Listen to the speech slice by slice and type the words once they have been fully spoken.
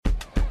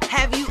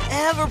Have you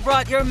ever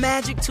brought your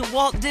magic to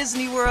Walt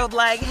Disney World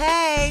like,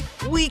 hey,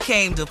 we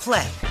came to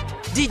play?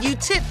 Did you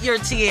tip your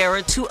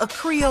tiara to a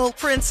Creole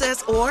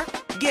princess or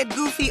get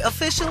goofy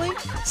officially?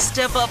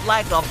 Step up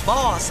like a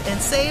boss and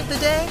save the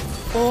day?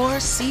 Or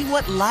see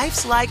what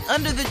life's like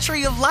under the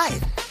tree of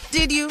life?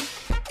 Did you?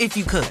 If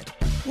you could.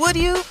 Would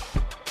you?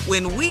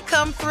 When we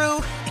come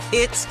through,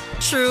 it's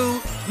true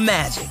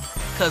magic.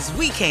 'Cause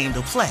we came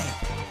to play.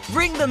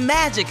 Bring the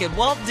magic at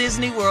Walt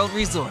Disney World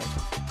Resort.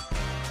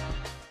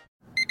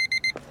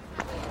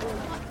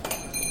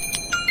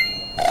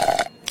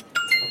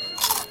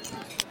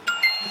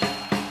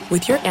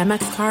 With your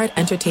Amex card,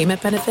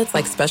 entertainment benefits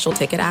like special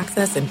ticket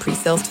access and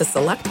pre-sales to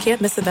select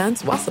can't-miss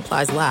events while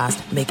supplies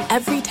last make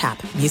every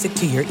tap music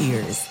to your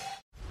ears.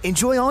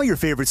 Enjoy all your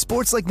favorite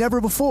sports like never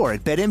before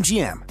at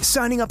BetMGM.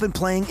 Signing up and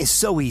playing is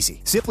so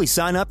easy. Simply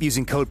sign up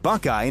using code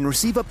Buckeye and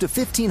receive up to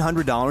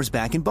 $1,500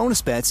 back in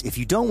bonus bets if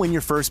you don't win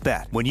your first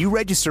bet. When you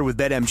register with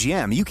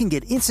BetMGM, you can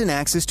get instant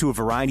access to a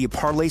variety of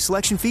parlay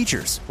selection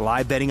features,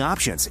 live betting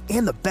options,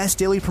 and the best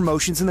daily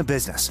promotions in the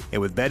business.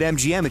 And with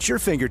BetMGM at your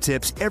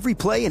fingertips, every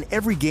play and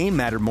every game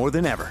matter more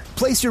than ever.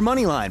 Place your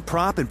moneyline,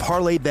 prop, and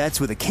parlay bets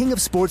with the king of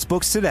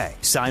sportsbooks today.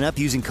 Sign up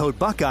using code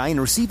Buckeye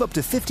and receive up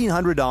to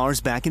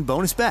 $1,500 back in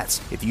bonus bets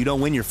if you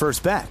don't win your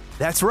first bet.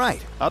 That's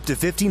right, up to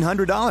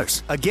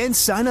 $1,500. Again,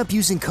 sign up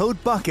using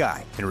code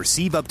Buckeye and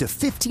receive up to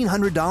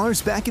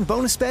 $1,500 back in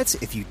bonus bets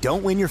if you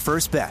don't win your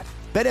first bet.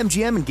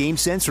 BetMGM and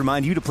GameSense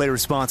remind you to play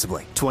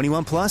responsibly.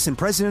 21 plus and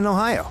present in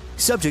Ohio.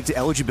 Subject to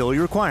eligibility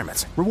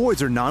requirements.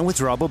 Rewards are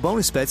non-withdrawable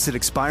bonus bets that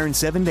expire in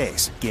 7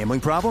 days. Gambling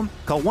problem?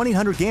 Call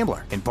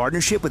 1-800-GAMBLER in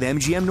partnership with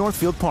MGM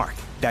Northfield Park.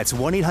 That's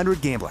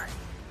 1-800-GAMBLER.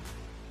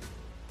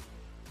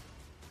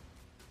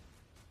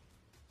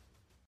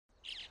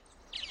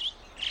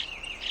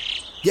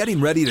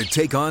 Getting ready to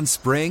take on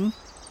spring?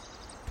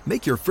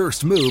 Make your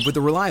first move with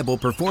the reliable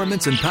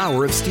performance and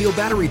power of Steel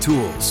battery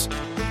tools.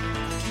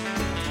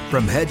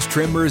 From hedge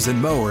trimmers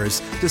and mowers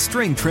to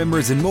string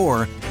trimmers and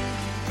more,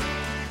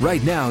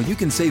 right now you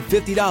can save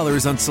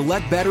 $50 on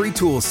select battery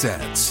tool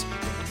sets.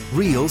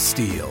 Real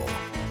Steel.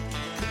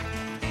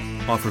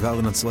 Offer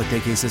valid on select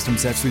AK system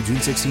sets through June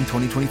 16,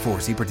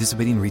 2024. See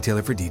participating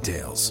retailer for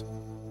details.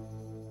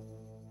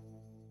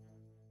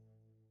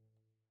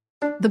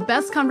 The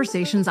best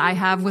conversations I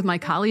have with my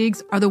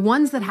colleagues are the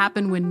ones that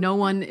happen when no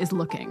one is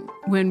looking,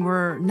 when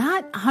we're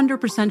not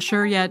 100%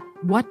 sure yet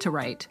what to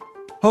write.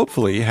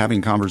 Hopefully,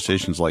 having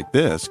conversations like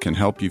this can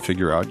help you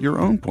figure out your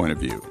own point of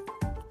view.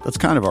 That's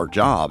kind of our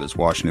job as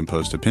Washington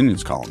Post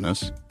opinions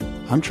columnists.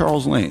 I'm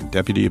Charles Lane,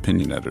 Deputy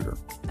Opinion Editor.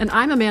 And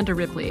I'm Amanda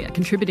Ripley, a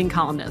contributing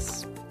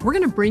columnist. We're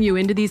going to bring you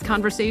into these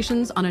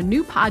conversations on a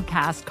new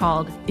podcast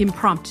called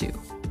Impromptu.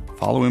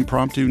 Follow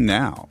Impromptu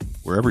now,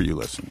 wherever you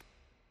listen.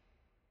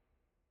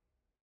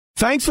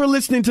 Thanks for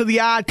listening to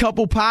the Odd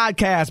Couple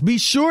podcast. Be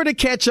sure to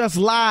catch us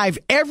live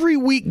every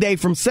weekday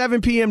from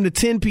 7 p.m. to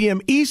 10 p.m.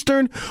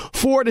 Eastern,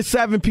 4 to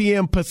 7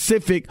 p.m.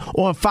 Pacific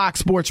on Fox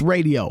Sports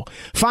Radio.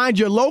 Find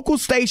your local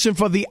station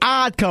for the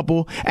Odd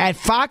Couple at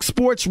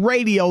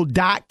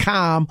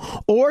foxsportsradio.com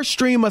or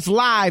stream us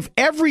live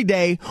every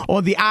day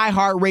on the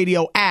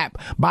iHeartRadio app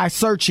by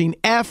searching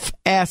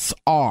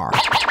FSR. Now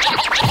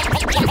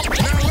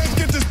let's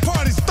get this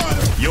party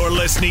started. You're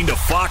listening to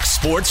Fox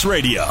Sports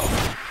Radio.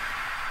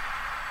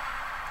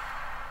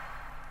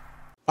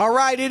 All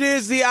right, it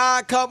is the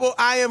Odd Couple.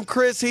 I am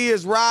Chris, he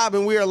is Rob,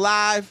 and we are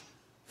live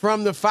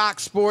from the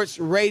Fox Sports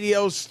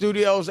Radio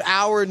studios,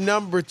 hour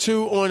number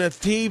 2 on a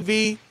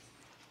TV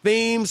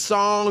theme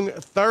song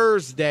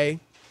Thursday.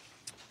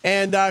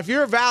 And if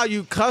you're a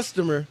valued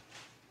customer,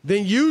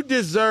 then you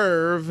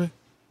deserve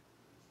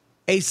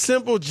a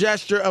simple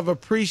gesture of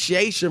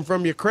appreciation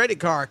from your credit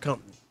card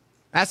company.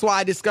 That's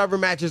why Discover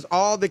matches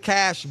all the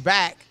cash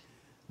back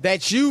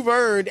that you've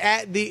earned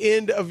at the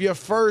end of your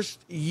first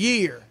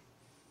year.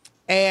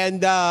 And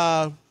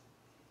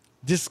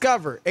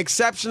Discover,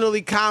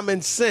 exceptionally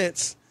common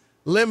sense.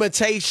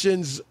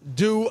 Limitations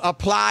do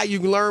apply. You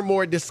can learn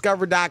more at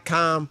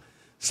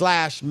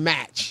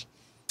discover.com/match.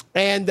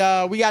 And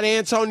we got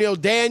Antonio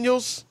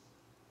Daniels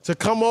to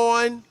come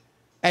on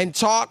and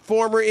talk,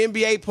 former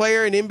NBA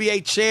player and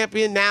NBA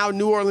champion, now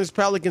New Orleans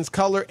Pelicans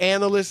color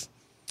analyst,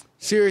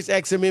 Sirius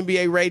XM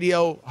NBA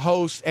radio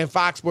host, and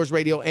Fox Sports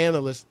Radio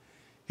analyst.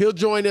 He'll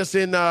join us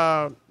in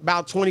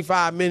about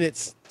 25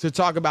 minutes to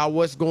talk about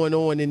what's going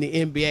on in the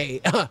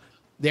NBA.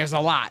 There's a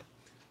lot.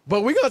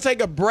 But we're going to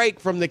take a break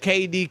from the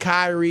KD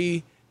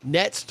Kyrie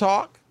Nets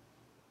talk.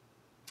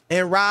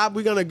 And, Rob,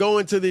 we're going to go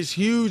into this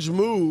huge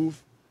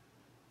move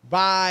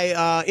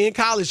by in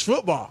college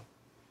football,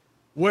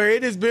 where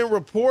it has been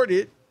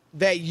reported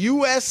that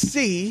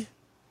USC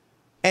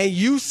and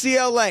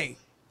UCLA,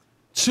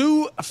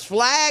 two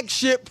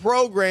flagship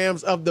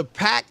programs of the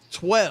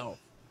Pac-12,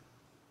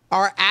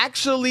 are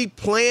actually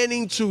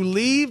planning to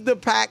leave the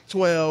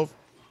Pac-12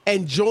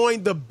 and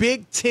join the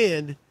Big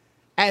Ten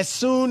as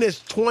soon as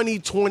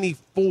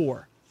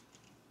 2024.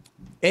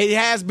 It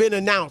has been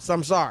announced.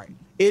 I'm sorry.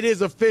 It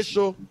is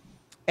official.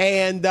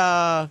 And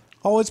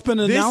it's been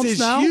announced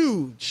now? This is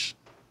huge.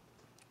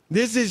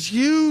 This is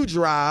huge,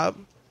 Rob,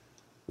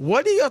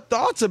 What are your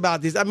thoughts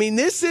about this? I mean,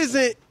 this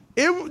isn't –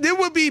 it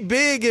would be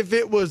big if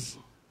it was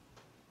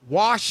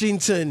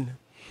Washington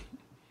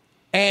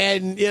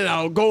and,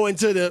 going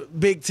to the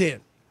Big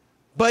Ten.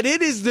 But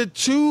it is the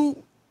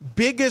two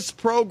biggest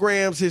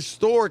programs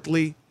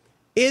historically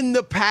in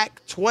the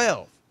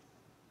Pac-12.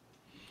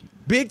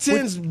 Big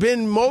Ten's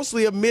been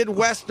mostly a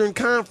Midwestern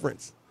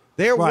conference.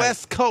 They're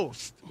West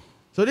Coast.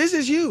 So this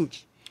is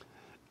huge.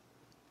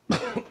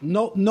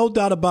 No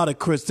doubt about it,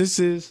 Chris. This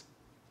is,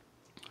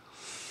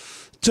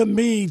 to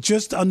me,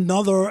 just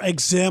another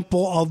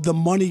example of the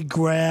money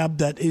grab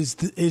that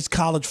is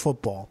college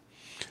football.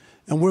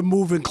 And we're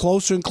moving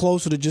closer and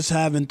closer to just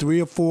having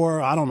 3 or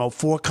 4,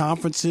 4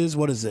 conferences.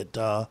 What is it?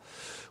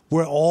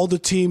 Where all the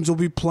teams will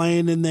be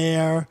playing in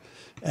there.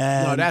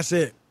 And no, that's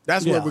it.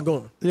 That's where we're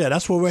going. Yeah,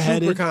 that's where we're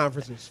headed. Super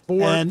conferences.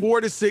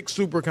 4 to 6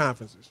 super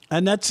conferences.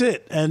 And that's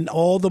it. And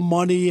all the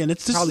money. And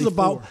this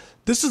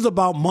is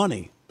about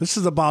money. This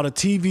is about a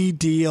TV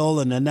deal,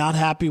 and they're not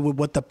happy with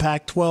what the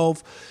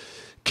Pac-12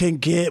 can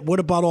get. What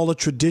about all the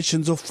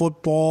traditions of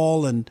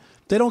football? And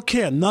they don't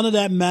care. None of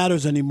that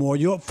matters anymore.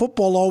 Your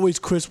football always,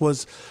 Chris,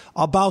 was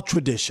about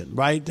tradition,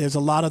 right? There's a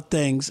lot of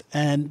things,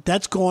 and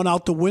that's going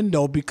out the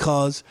window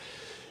because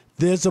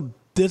there's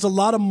a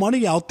lot of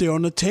money out there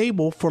on the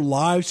table for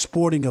live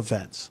sporting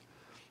events.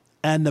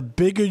 And the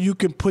bigger you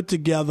can put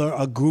together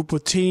a group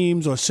of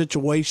teams or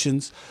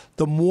situations,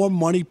 the more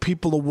money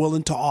people are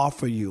willing to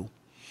offer you.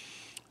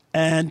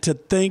 And to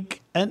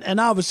think, and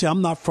obviously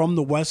I'm not from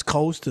the West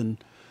Coast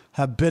and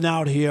have been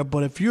out here,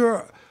 but if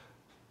you're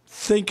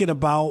thinking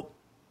about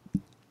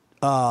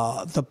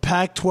the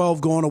Pac-12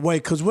 going away,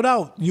 because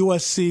without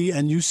USC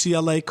and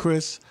UCLA,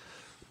 Chris,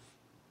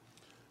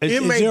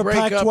 it may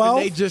break up and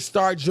they just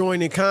start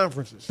joining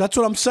conferences. That's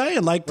what I'm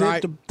saying. Like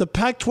the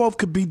Pac-12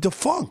 could be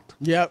defunct.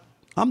 Yep.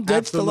 I'm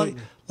dead still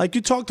like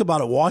you talked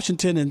about it,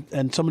 Washington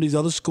and some of these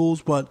other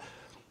schools, but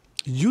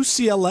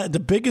UCLA, the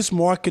biggest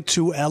market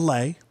to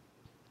LA,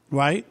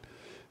 right?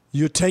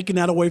 You're taking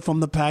that away from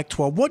the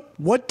Pac-12.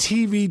 What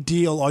TV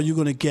deal are you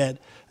going to get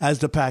as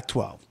the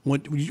Pac-12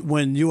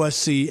 when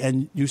USC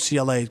and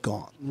UCLA is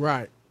gone?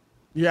 Right.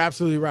 You're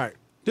absolutely right.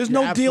 There's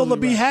no deal to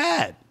be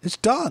had. It's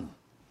done.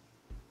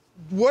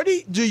 What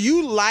do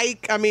you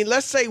like? I mean,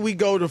 let's say we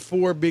go to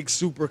 4 big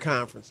super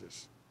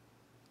conferences.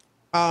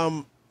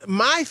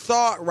 My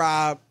thought,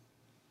 Rob,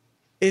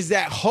 is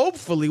that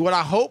hopefully what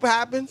I hope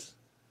happens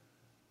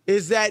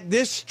is that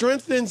this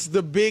strengthens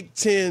the Big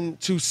Ten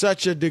to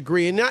such a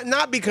degree, and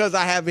not because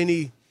I have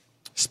any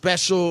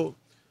special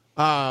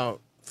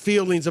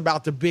feelings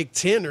about the Big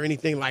Ten or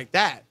anything like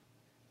that,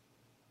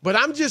 but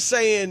I'm just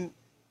saying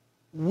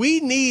we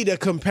need a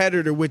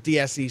competitor with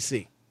the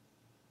SEC,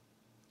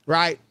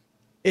 right?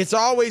 It's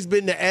always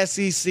been the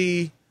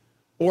SEC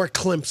or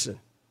Clemson.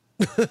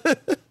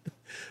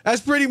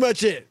 That's pretty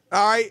much it,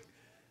 all right?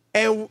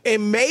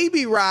 And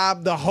maybe,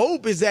 Rob, the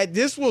hope is that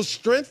this will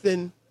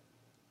strengthen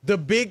the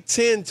Big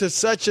Ten to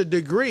such a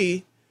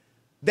degree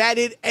that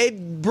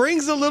it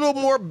brings a little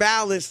more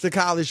balance to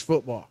college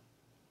football.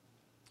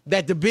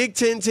 That the Big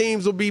Ten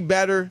teams will be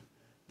better,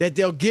 that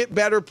they'll get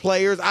better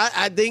players.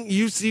 I think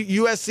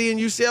USC and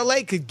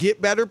UCLA could get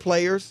better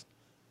players.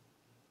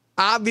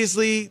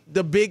 Obviously,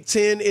 the Big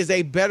Ten is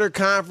a better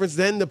conference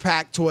than the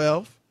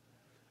Pac-12.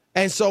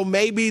 And so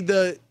maybe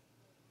the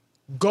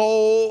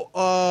goal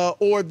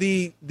or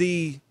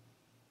the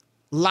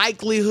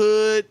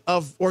likelihood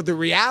of, or the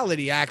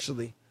reality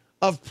actually,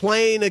 of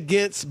playing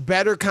against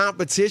better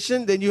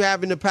competition than you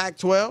have in the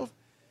Pac-12,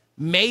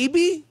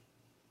 maybe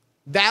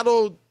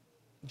that'll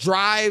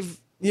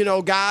drive,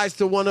 guys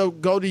to want to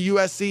go to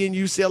USC and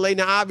UCLA.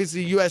 Now,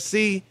 obviously,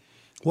 USC,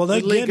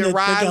 they Lincoln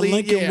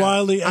Riley.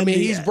 Riley. I mean,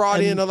 he's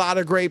brought in a lot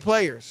of great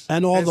players.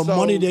 And all the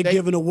money they're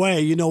giving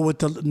away, with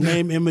the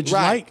name, image,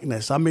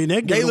 likeness. I mean,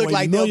 they're giving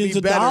away millions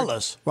of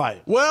dollars.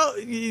 Right. Well,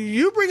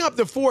 you bring up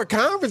the 4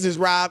 conferences,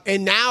 Rob,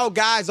 and now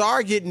guys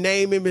are getting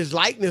name, image,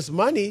 likeness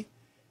money.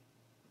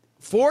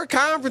 4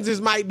 conferences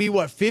might be,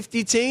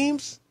 50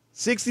 teams?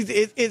 60?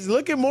 It's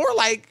looking more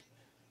like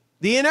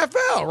the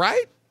NFL,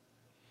 right?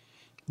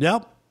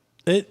 Yep.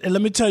 And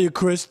let me tell you,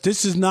 Chris,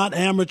 this is not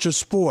amateur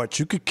sports.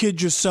 You could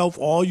kid yourself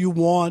all you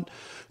want.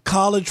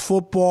 College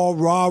football,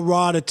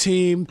 rah-rah, the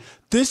team.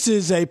 This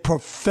is a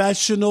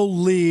professional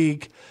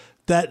league,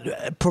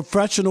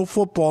 professional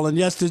football. And,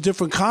 yes, there's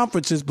different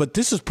conferences, but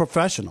this is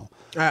professional.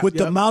 With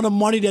the amount of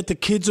money that the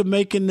kids are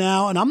making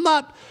now. And I'm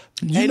not,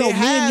 it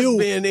has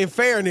been, in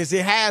fairness,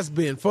 it has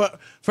been for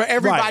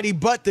everybody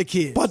but the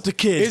kids. But the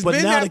kids. It's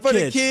been that for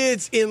the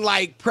kids in,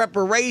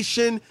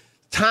 preparation,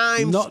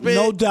 time spent.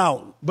 No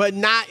doubt. But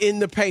not in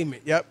the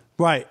payment. Yep.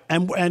 Right.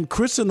 And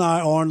Chris and I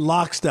are in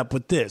lockstep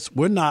with this.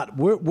 We're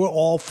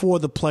all for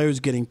the players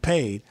getting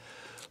paid.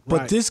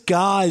 But this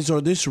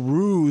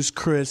ruse,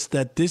 Chris,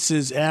 that this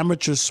is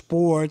amateur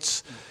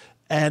sports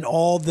and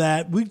all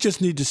that, we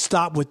just need to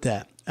stop with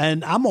that.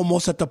 And I'm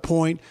almost at the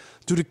point,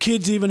 do the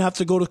kids even have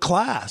to go to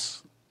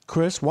class,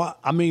 Chris? What?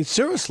 I mean,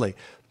 seriously.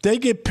 They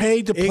get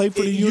paid to play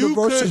for the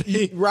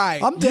university.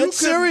 Right. I'm dead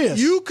serious.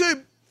 You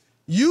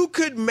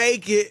could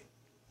make it.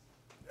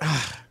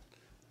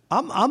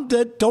 I'm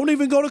dead. Don't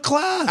even go to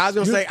class. I was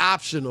going to say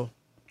optional.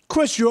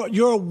 Chris,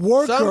 you're a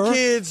worker. Some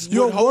kids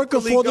you're a worker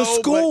for the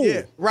school.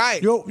 Yeah,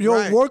 right. You're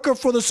right. a worker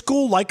for the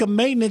school, like a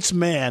maintenance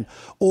man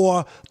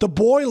or the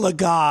boiler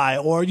guy,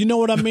 or you know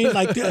what I mean?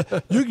 Like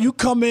you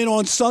come in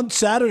on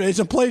Saturdays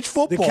and play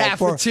football. The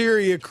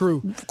cafeteria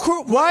crew.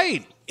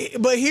 Right.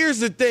 But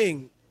here's the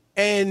thing,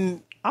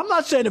 and I'm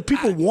not saying if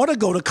people want to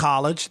go to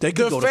college, they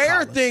can go to college. The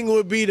fair thing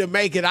would be to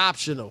make it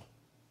optional.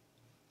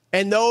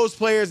 And those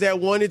players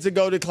that wanted to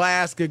go to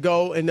class could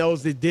go, and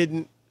those that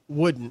didn't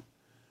wouldn't.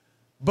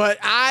 But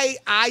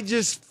I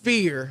just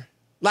fear,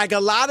 like a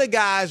lot of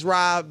guys,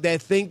 Rob,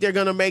 that think they're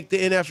going to make the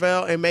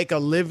NFL and make a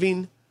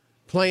living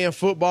playing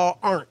football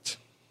aren't.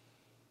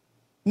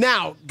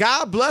 Now,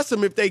 God bless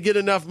them if they get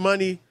enough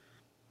money.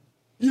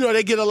 You know,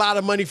 they get a lot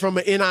of money from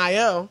an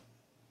NIL.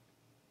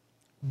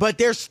 But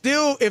they're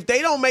still, if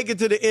they don't make it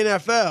to the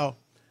NFL,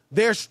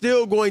 they're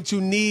still going to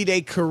need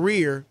a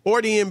career,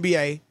 or the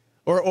NBA,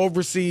 or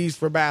overseas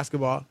for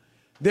basketball.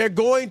 They're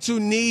going to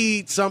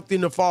need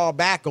something to fall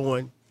back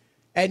on.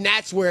 And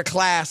that's where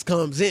class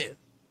comes in.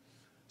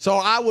 So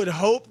I would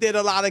hope that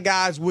a lot of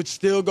guys would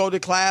still go to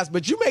class.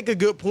 But you make a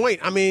good point.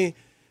 I mean,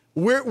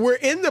 we're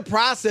in the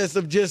process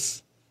of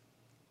just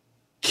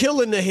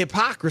killing the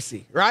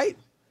hypocrisy, right?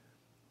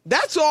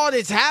 That's all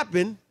that's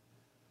happened.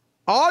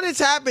 All that's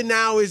happened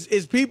now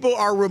is people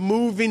are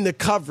removing the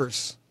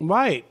covers.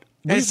 Right.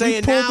 And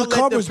saying now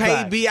let the pay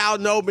back. be out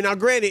and open. Now,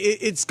 granted,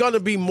 it's going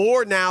to be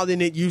more now than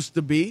it used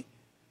to be,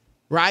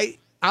 right?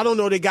 I don't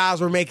know that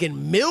guys were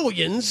making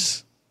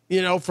millions,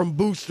 you know, from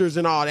boosters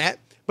and all that,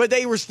 but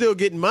they were still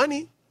getting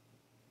money.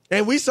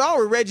 And we saw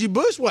with Reggie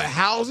Bush,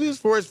 houses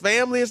for his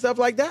family and stuff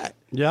like that.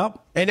 Yep.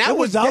 And that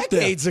was out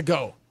decades there.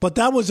 ago. But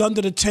that was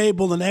under the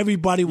table and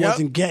everybody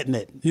wasn't getting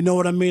it. You know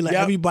what I mean? Like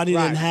everybody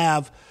didn't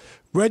have.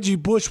 Reggie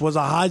Bush was a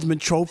Heisman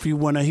Trophy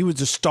winner. He was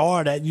the star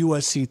of that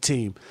USC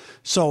team.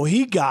 So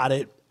he got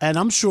it. And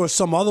I'm sure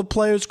some other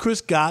players, Chris,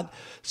 got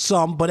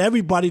some, but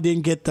everybody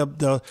didn't get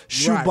the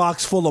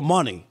shoebox full of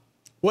money.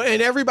 Well,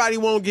 and everybody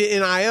won't get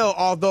NIL,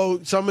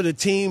 although some of the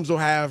teams will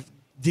have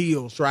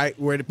deals, right,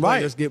 where the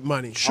players get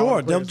money.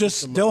 Sure,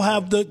 they'll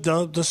have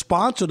the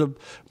sponsor, the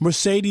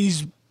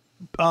Mercedes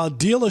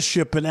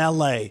dealership in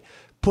LA,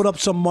 put up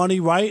some money,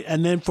 right,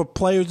 and then for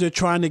players they're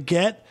trying to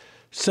get,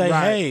 say,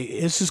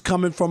 hey, this is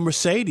coming from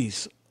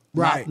Mercedes,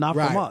 not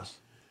from us.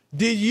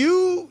 Did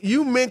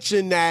you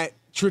mention that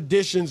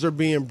traditions are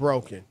being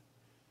broken,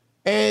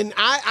 and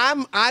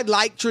I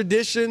like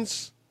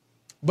traditions.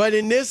 But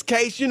in this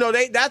case, you know,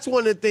 that's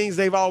one of the things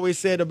they've always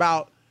said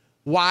about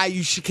why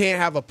you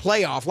can't have a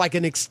playoff, like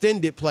an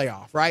extended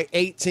playoff, right?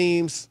 8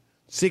 teams,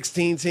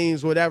 16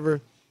 teams, whatever,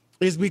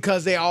 is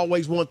because they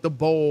always want the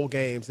bowl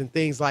games and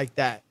things like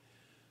that.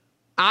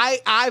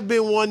 I've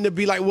been wanting to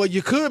be like, well,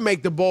 you could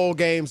make the bowl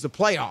games the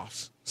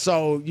playoffs.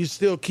 So you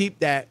still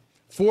keep that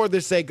for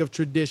the sake of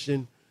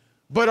tradition.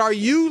 But are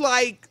you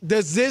like,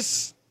 does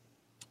this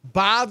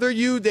bother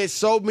you that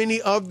so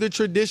many of the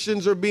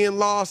traditions are being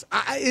lost?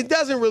 It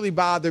doesn't really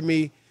bother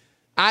me.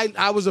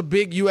 I was a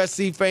big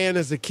USC fan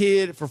as a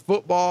kid for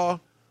football,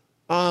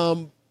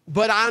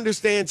 but I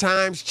understand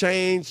times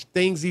change,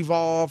 things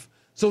evolve,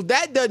 so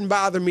that doesn't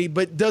bother me.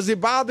 But does it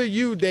bother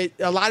you that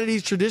a lot of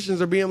these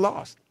traditions are being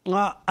lost?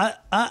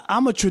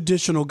 I'm a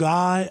traditional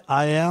guy.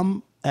 I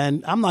am.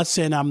 And I'm not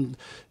saying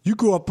you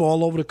grew up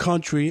all over the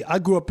country. I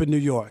grew up in New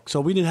York,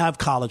 so we didn't have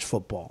college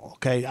football,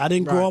 okay? I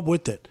didn't grow up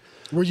with it.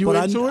 Were you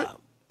into it?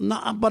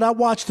 No, but I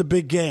watched the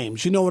big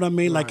games. You know what I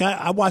mean? Right. Like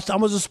I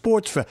was a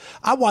sports fan.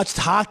 I watched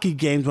hockey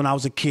games when I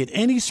was a kid.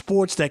 Any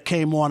sports that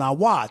came on, I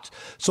watched.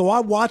 So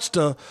I watched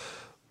the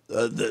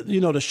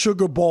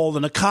Sugar Bowl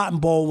and the Cotton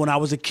Bowl when I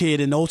was a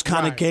kid, and those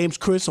kind of games,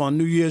 Chris, on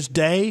New Year's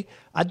Day.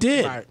 I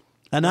did.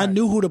 And I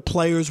knew who the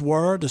players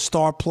were, the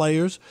star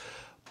players.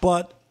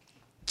 But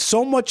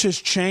so much has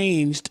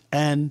changed,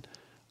 and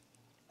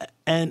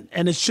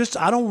it's just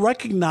I don't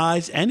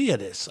recognize any of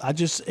this.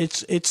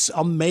 It's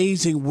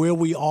amazing where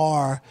we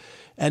are,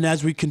 and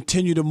as we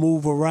continue to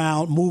move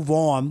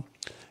on.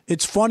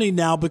 It's funny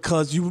now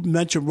because you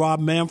mentioned Rob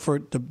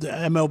Manfred, the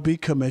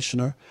MLB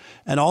commissioner,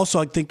 and also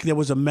I think there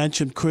was a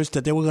mention, Chris,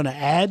 that they were going to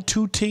add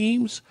 2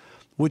 teams,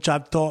 which I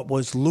thought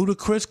was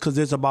ludicrous because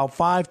there's about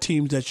 5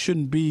 teams that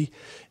shouldn't be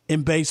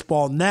in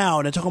baseball now,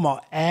 and they're talking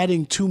about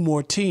adding 2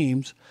 more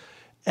teams.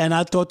 And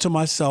I thought to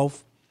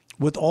myself,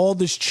 with all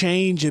this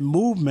change and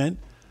movement,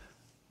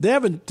 they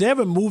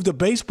haven't moved a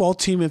baseball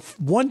team.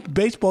 One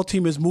baseball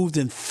team has moved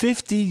in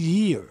 50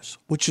 years,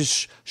 which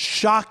is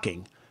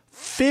shocking.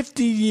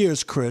 50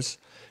 years, Chris.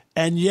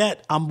 And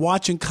yet I'm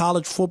watching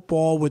college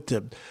football with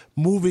the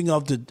moving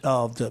of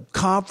the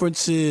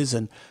conferences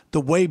and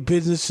the way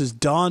business is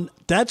done.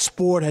 That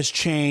sport has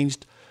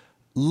changed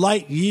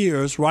light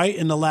years, right,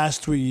 in the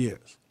last 3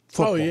 years.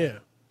 Football. Oh,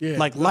 yeah.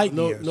 Like light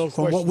years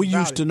from what we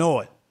used to know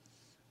it.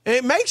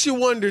 It makes you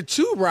wonder,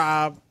 too,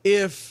 Rob,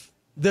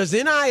 does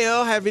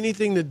NIL have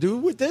anything to do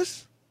with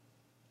this?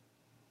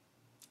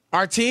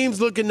 Are teams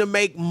looking to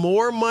make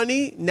more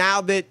money now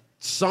that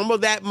some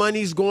of that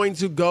money is going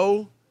to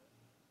go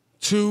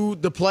to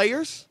the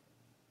players?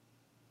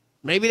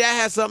 Maybe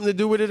that has something to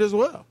do with it as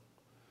well.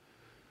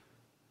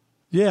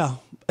 Yeah,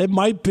 it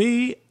might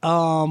be.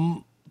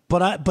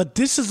 But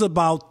this is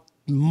about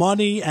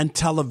money and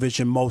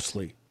television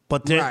mostly.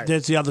 But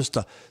there's the other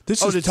stuff.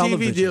 This is the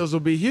television. TV deals will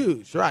be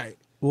huge, right?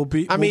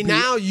 I mean,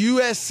 now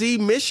USC,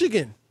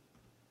 Michigan.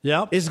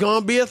 Yep. It's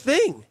going to be a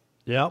thing.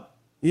 Yep.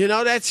 You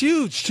know, that's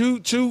huge.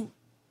 Two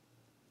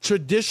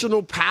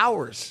traditional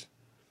powers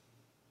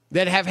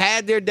that have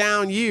had their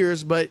down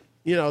years, but,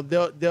 you know,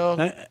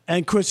 they'll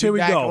and Chris, here we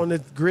back go. on the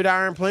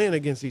gridiron playing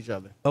against each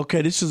other.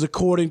 Okay, this is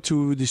according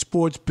to the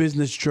Sports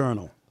Business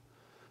Journal.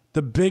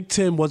 The Big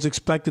Ten was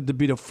expected to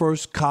be the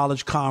first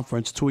college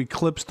conference to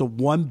eclipse the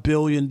 $1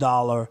 billion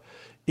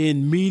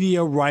in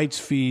media rights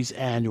fees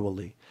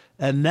annually.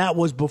 And that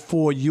was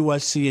before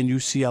USC and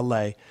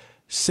UCLA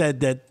said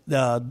that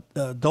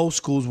those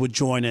schools would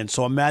join in.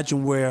 So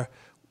imagine where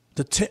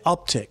the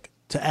uptick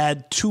to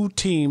add two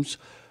teams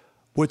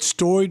with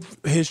storied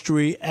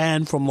history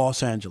and from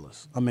Los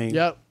Angeles. I mean.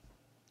 Yep.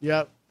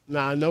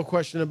 Nah, no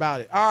question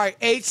about it. All right,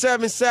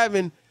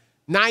 877-99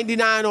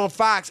 on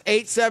Fox,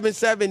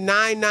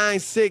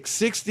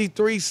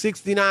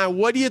 877-996-6369.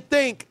 What do you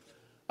think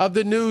of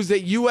the news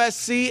that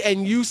USC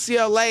and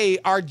UCLA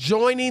are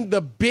joining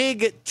the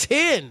Big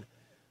Ten?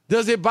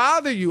 Does it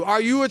bother you?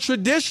 Are you a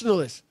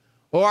traditionalist?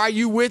 Or are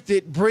you with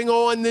it? Bring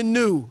on the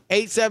new.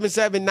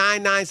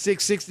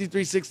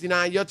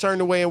 877-996-6369. Your turn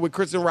to weigh in with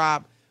Chris and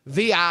Rob,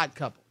 The Odd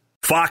Couple.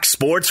 Fox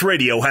Sports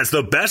Radio has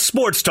the best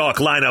sports talk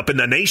lineup in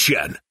the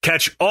nation.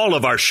 Catch all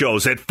of our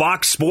shows at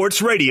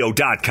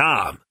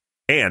foxsportsradio.com.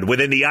 And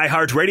within the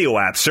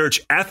iHeartRadio app,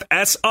 search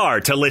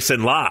FSR to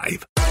listen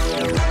live.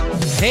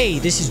 Hey,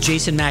 this is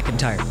Jason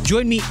McIntyre.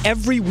 Join me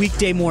every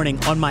weekday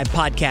morning on my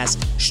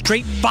podcast,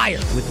 Straight Fire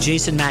with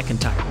Jason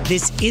McIntyre.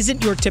 This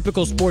isn't your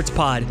typical sports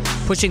pod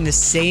pushing the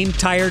same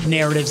tired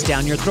narratives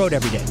down your throat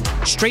every day.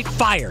 Straight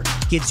Fire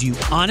gives you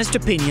honest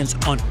opinions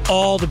on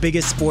all the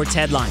biggest sports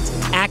headlines,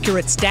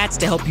 accurate stats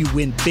to help you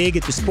win big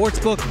at the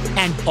sportsbook,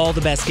 and all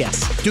the best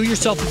guests. Do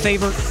yourself a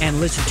favor and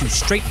listen to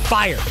Straight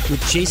Fire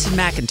with Jason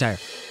McIntyre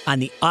on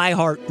the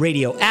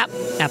iHeartRadio app,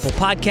 Apple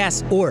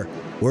Podcasts, or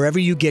wherever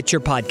you get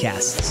your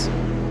podcasts.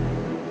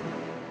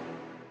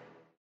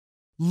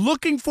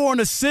 Looking for an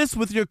assist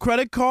with your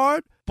credit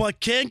card, but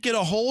can't get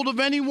a hold of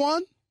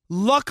anyone?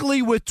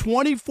 Luckily, with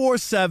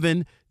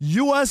 24/7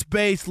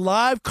 U.S.-based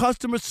live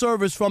customer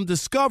service from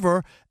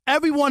Discover,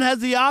 everyone has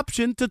the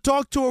option to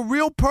talk to a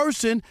real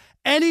person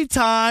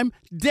anytime,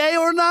 day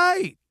or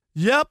night.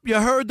 Yep, you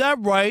heard that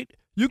right.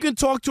 You can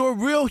talk to a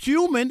real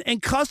human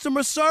in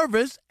customer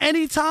service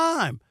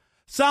anytime.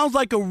 Sounds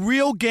like a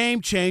real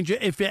game changer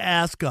if you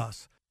ask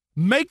us.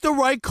 Make the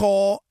right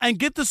call and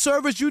get the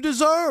service you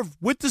deserve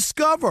with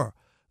Discover.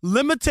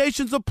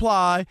 Limitations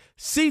apply.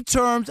 See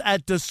terms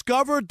at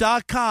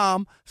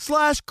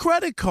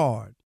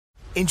discover.com/creditcard.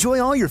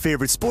 Enjoy all your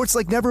favorite sports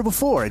like never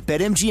before at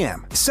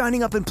BetMGM.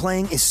 Signing up and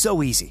playing is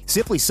so easy.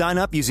 Simply sign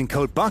up using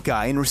code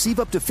Buckeye and receive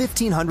up to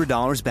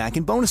 $1,500 back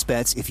in bonus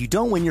bets if you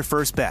don't win your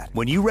first bet.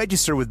 When you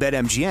register with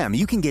BetMGM,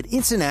 you can get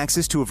instant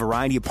access to a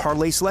variety of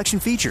parlay selection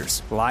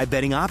features, live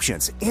betting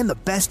options, and the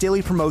best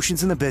daily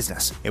promotions in the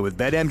business. And with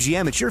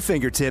BetMGM at your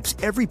fingertips,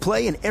 every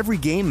play and every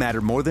game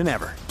matter more than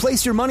ever.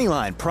 Place your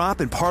moneyline, prop,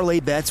 and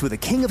parlay bets with the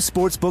king of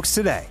sportsbooks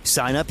today.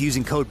 Sign up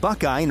using code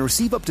Buckeye and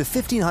receive up to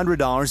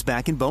 $1,500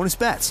 back in bonus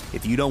bets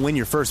if you don't win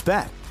your first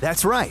bet.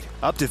 That's right,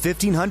 up to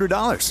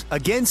 $1,500.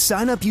 Again,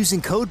 sign up using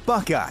code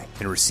Buckeye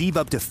and receive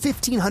up to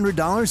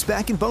 $1,500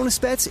 back in bonus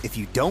bets if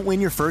you don't win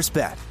your first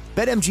bet.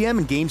 BetMGM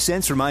and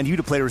GameSense remind you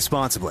to play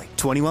responsibly.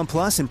 21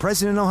 plus and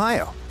present in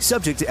Ohio.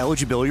 Subject to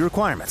eligibility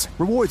requirements.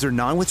 Rewards are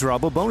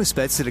non-withdrawable bonus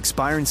bets that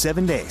expire in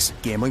 7 days.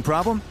 Gambling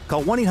problem?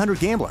 Call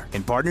 1-800-GAMBLER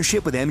in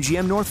partnership with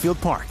MGM Northfield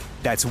Park.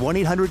 That's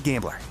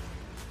 1-800-GAMBLER.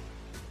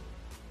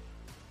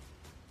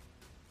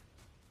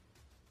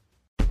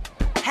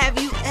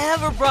 Have you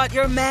ever brought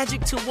your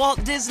magic to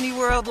Walt Disney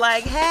World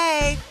like,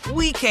 hey,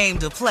 we came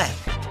to play?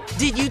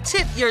 Did you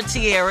tip your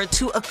tiara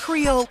to a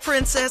Creole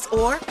princess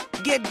or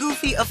get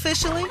goofy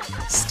officially?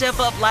 Step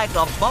up like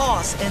a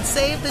boss and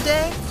save the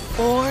day?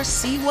 Or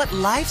see what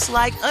life's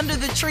like under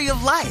the tree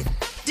of life?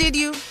 Did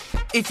you?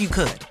 If you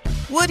could.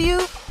 Would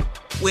you?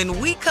 When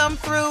we come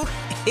through,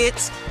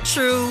 it's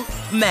true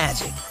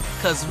magic.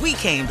 'Cause we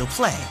came to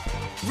play.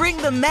 Bring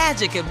the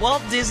magic at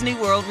Walt Disney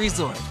World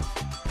Resort.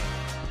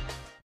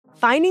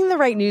 Finding the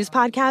right news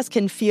podcast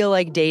can feel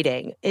like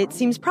dating. It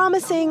seems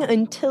promising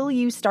until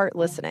you start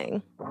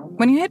listening.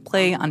 When you hit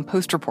play on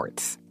Post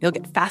Reports, you'll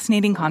get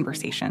fascinating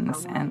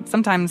conversations and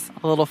sometimes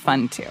a little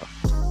fun, too.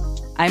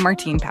 I'm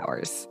Martine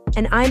Powers.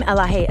 And I'm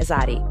Elahe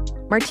Azadi.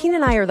 Martine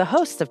and I are the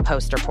hosts of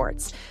Post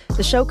Reports.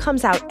 The show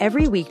comes out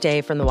every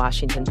weekday from The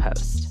Washington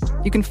Post.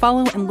 You can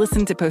follow and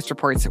listen to Post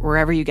Reports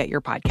wherever you get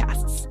your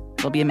podcasts.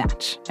 It'll be a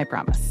match, I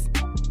promise.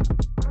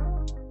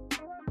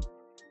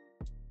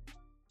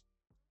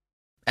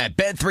 At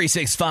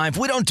Bet365,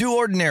 we don't do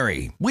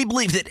ordinary. We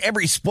believe that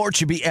every sport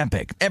should be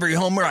epic. Every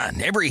home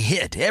run, every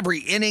hit, every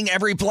inning,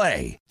 every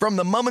play. From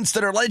the moments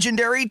that are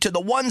legendary to the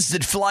ones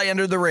that fly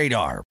under the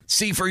radar.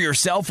 See for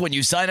yourself when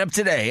you sign up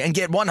today and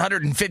get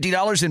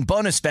 $150 in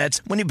bonus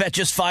bets when you bet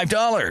just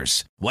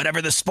 $5.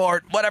 Whatever the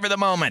sport, whatever the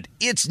moment,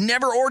 it's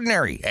never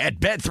ordinary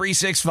at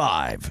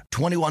Bet365.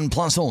 21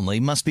 plus only.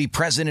 Must be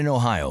present in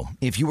Ohio.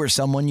 If you or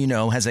someone you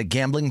know has a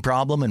gambling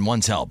problem and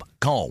wants help,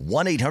 call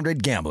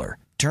 1-800-GAMBLER.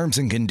 Terms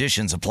and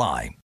conditions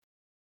apply.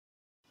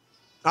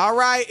 All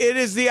right, it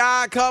is the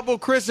Odd Couple,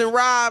 Chris and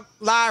Rob,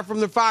 live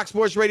from the Fox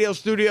Sports Radio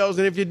studios.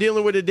 And if you're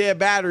dealing with a dead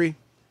battery,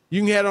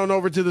 you can head on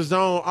over to the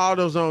Zone,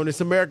 AutoZone.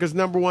 It's America's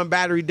 #1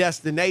 battery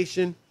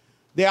destination.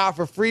 They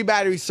offer free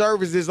battery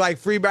services like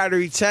free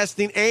battery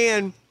testing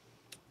and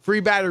free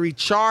battery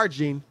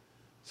charging.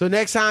 So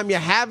next time you're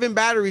having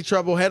battery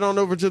trouble, head on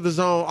over to the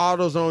Zone,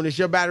 AutoZone. It's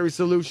your battery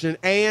solution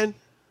and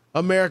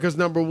America's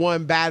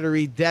 #1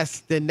 battery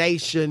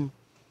destination.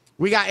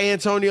 We got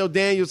Antonio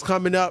Daniels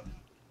coming up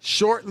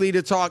shortly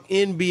to talk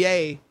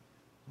NBA.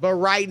 But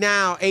right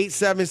now,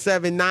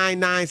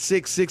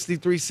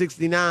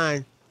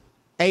 877-996-6369.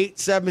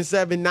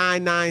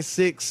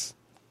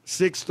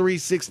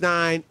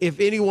 877-996-6369. If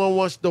anyone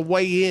wants to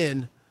weigh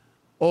in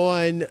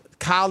on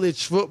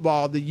college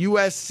football, the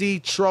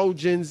USC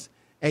Trojans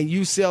and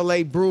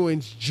UCLA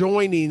Bruins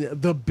joining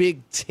the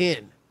Big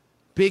Ten.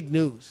 Big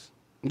news.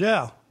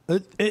 Yeah,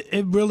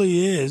 it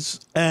really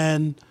is.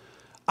 And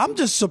I'm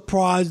just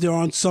surprised there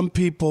aren't some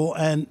people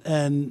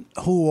and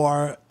who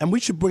are, and we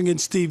should bring in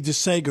Steve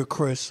DeSager,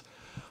 Chris,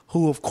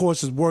 who of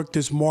course has worked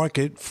this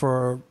market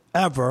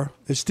forever.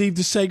 Is Steve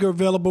DeSager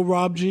available,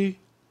 Rob G?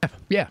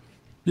 Yeah.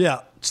 Yeah.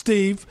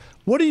 Steve,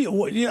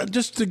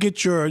 just to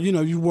get your,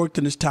 you worked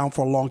in this town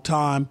for a long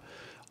time.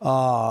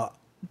 I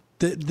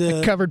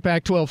covered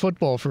Pac-12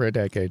 football for a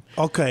decade.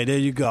 Okay, there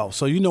you go.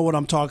 So you know what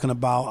I'm talking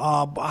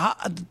about.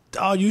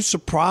 Are you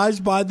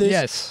surprised by this?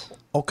 Yes.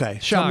 Okay,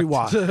 shocked. Tell me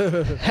why.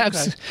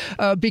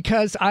 Okay.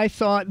 Because I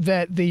thought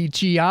that the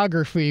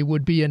geography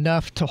would be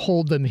enough to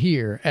hold them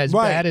here, as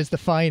bad as the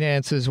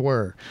finances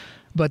were.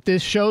 But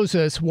this shows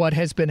us what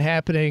has been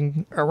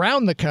happening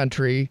around the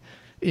country.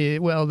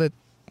 That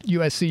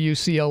USC,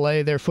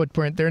 UCLA, their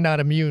footprint, they're not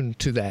immune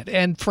to that.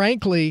 And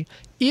frankly,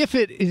 if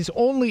it is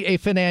only a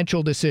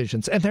financial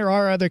decision, and there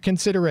are other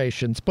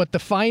considerations, but the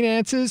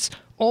finances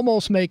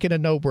almost make it a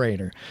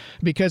no-brainer.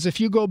 Because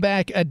if you go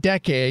back a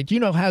decade, you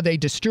know how they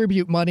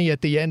distribute money at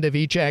the end of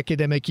each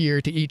academic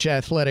year to each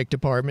athletic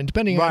department,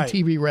 depending on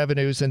TV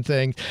revenues and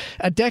things.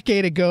 A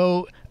decade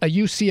ago, a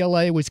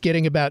UCLA was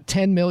getting about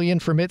 $10 million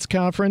from its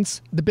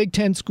conference. The Big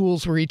Ten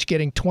schools were each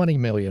getting $20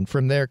 million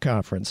from their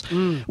conference.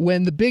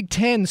 When the Big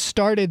Ten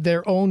started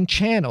their own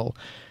channel,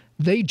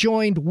 they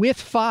joined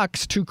with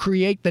Fox to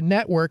create the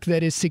network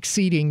that is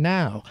succeeding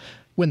now.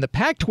 When the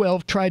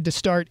Pac-12 tried to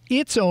start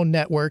its own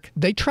network,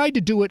 they tried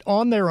to do it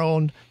on their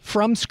own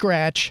from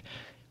scratch,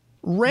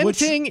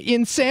 renting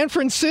in San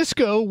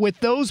Francisco with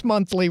those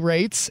monthly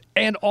rates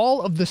and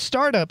all of the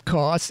startup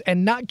costs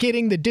and not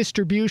getting the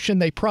distribution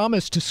they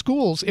promised to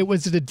schools. It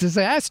was a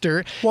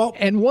disaster,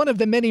 and one of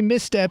the many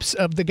missteps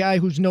of the guy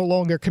who's no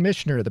longer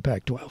commissioner of the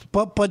Pac-12.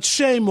 But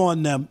shame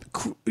on them.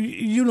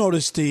 You know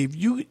this, Steve.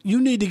 You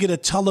need to get a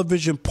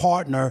television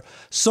partner,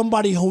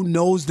 somebody who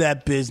knows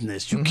that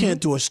business. You can't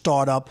do a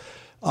startup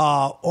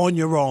on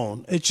your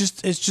own. It's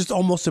just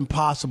almost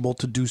impossible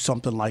to do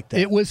something like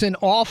that. It was an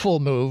awful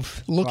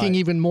move, looking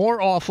even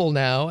more awful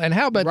now. And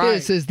how about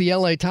this, as the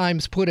LA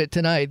Times put it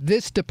tonight,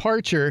 this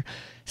departure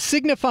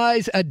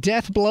signifies a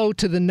death blow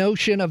to the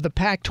notion of the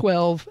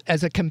Pac-12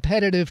 as a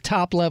competitive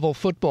top-level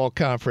football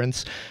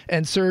conference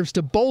and serves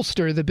to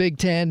bolster the Big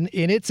Ten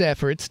in its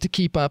efforts to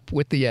keep up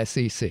with the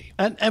SEC.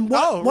 And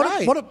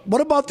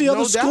what about the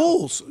other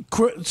schools,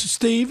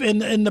 Steve, in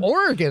the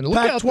Oregon? Look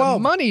Pac-12. at the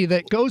money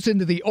that goes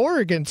into the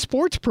Oregon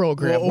sports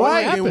program. Well,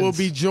 Oregon will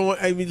be joined.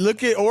 I mean,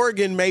 look at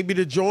Oregon maybe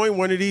to join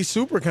one of these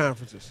super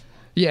conferences.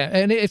 Yeah,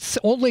 and it's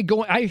only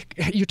going.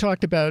 You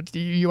talked about.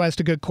 You asked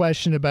a good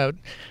question about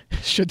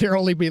should there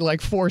only be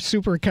like 4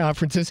 super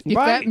conferences. If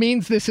that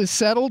means this is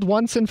settled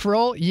once and for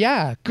all,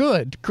 yeah,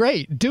 good,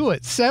 great, do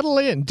it, settle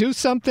in, do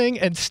something,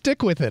 and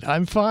stick with it.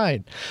 I'm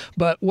fine.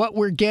 But what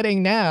we're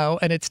getting now,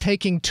 and it's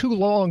taking too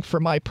long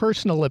for my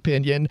personal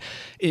opinion,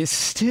 is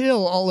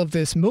still all of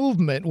this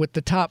movement with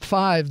the top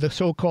 5, the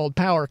so-called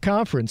power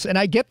conference. And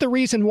I get the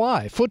reason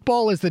why.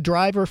 Football is the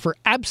driver for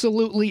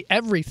absolutely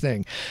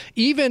everything,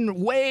 even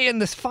way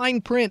in the fine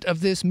print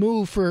of this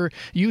move for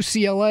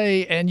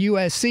UCLA and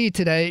USC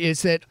today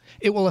is that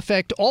it will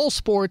affect all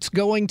sports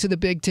going to the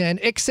Big Ten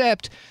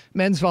except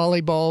men's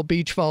volleyball,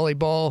 beach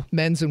volleyball,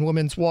 men's and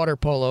women's water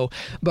polo.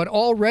 But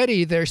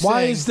already they're saying...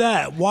 Why is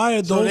that? Why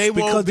are those... So they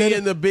won't be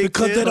in the Big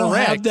Ten? Because they don't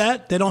have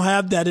that? They don't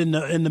have that in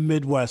the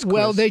Midwest, Chris.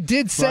 Well, they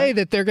did say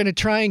that they're going to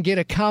try and get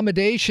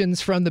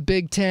accommodations from the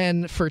Big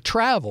Ten for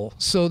travel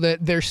so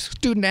that their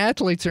student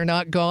athletes are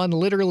not gone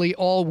literally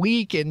all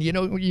week and, you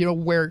know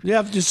where...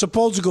 Yeah, you're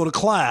supposed to go to to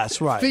class,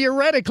 right?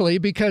 Theoretically,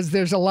 because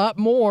there's a lot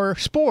more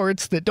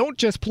sports that don't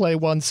just play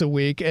once a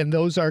week, and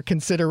those are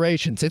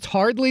considerations. It's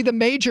hardly the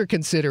major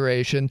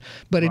consideration,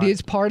 but it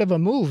is part of a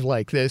move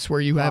like this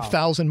where you have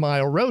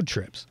 1,000-mile road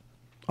trips.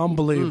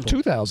 Unbelievable.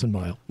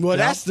 2,000-mile. Well,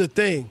 that's the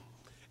thing.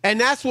 And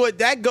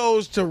that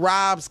goes to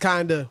Rob's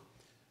kind of,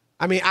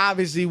 I mean,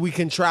 obviously we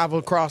can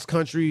travel cross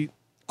country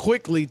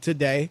quickly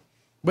today,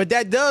 but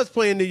that does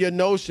play into your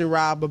notion,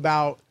 Rob,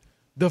 about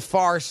the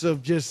farce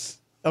of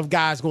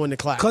guys going to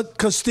class.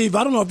 Because Steve,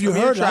 I don't know if you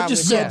heard it. I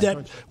just said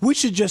that we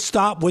should just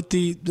stop with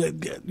the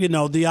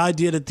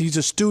idea that these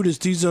are students.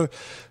 These are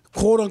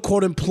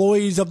quote-unquote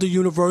employees of the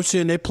university,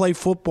 and they play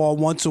football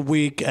once a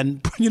week, and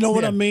you know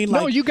what I mean?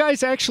 No, you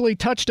guys actually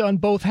touched on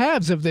both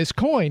halves of this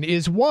coin.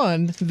 Is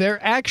one,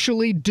 they're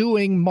actually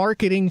doing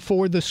marketing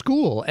for the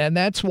school, and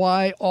that's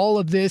why all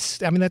of this,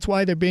 that's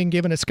why they're being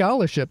given a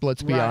scholarship,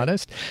 let's be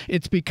honest.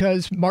 It's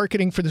because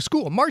marketing for the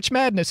school. March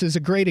Madness is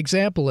a great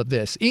example of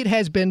this. It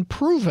has been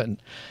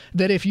proven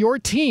that if your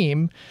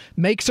team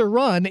makes a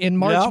run in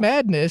March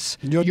Madness,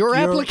 your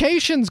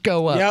applications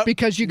go up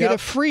because you get a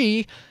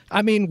free,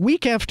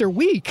 week after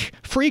week,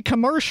 free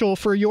commercial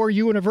for your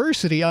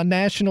university on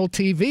national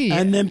TV.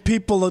 And then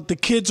the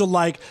kids are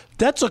like,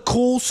 that's a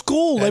cool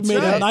school. They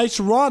made a nice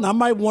run. I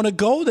might want to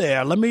go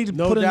there. Let me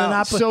put in an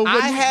application. So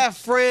I have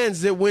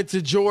friends that went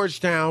to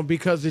Georgetown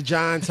because of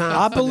John Thompson.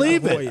 I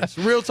believe it.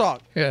 Real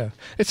talk. Yeah.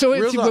 So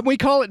when we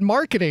call it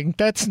marketing,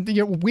 that's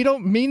we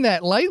don't mean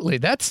that lightly.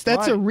 That's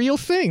a real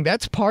thing.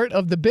 That's part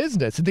of the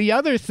business. The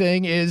other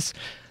thing is,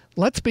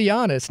 let's be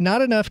honest,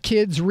 not enough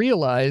kids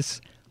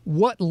realize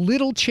what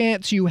little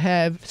chance you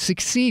have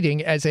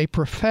succeeding as a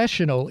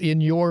professional in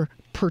your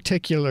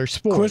particular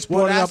sport. Chris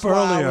brought it up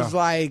earlier. I was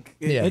like,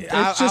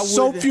 it's just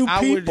so few people.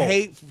 I would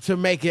hate to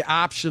make it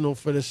optional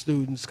for the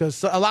students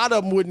because a lot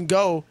of them wouldn't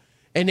go,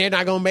 and they're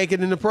not going to make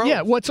it in the pros.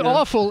 Yeah, what's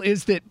awful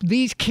is that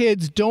these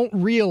kids don't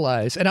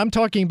realize, and I'm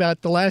talking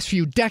about the last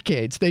few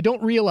decades, they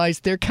don't realize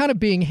they're kind of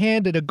being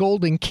handed a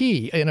golden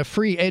key in a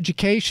free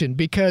education,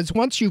 because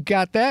once you've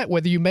got that,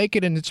 whether you make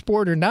it in the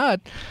sport or not,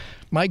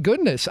 my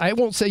goodness, I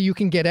won't say you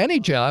can get any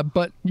job,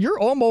 but you're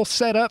almost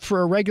set up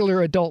for a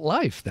regular adult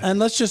life then. And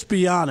let's just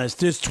be honest,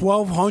 there's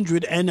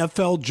 1,200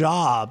 NFL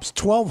jobs,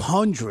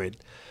 1,200,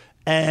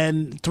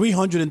 and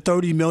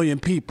 330 million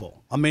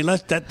people.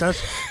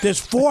 There's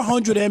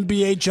 400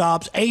 NBA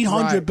jobs,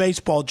 800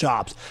 baseball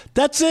jobs.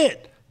 That's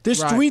it.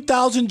 There's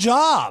 3,000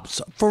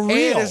 jobs for real.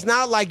 And it's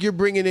not like you're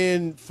bringing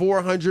in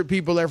 400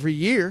 people every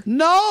year.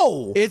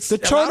 No, it's the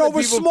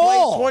turnover's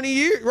small. 20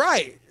 years,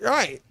 right.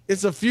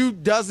 It's a few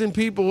dozen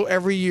people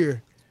every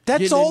year.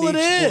 That's all it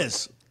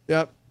is.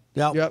 Yep.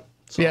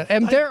 So,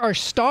 and there are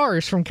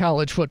stars from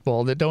college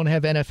football that don't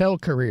have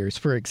NFL careers,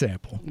 for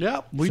example.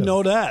 Yep, we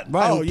know that.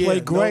 Right, who play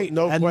great and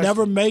question.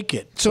 Never make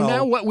it. So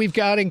now what we've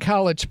got in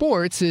college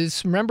sports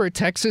is, remember,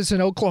 Texas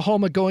and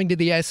Oklahoma going to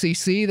the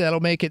SEC.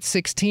 That'll make it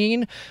 16.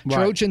 Right.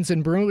 Trojans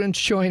and Bruins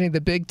joining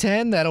the Big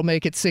Ten. That'll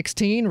make it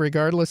 16,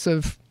 regardless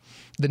of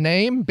the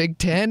name. Big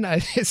Ten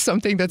is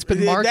something that's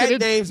been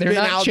marketed. They're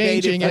not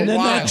changing it. And they're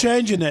not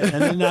changing it.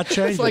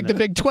 It's like the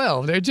Big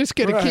 12. They're just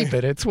going to keep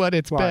it. It's what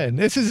it's been.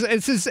 This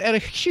is a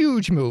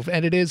huge move,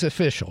 and it is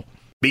official.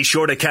 Be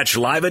sure to catch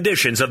live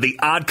editions of The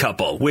Odd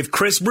Couple with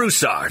Chris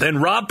Broussard and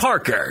Rob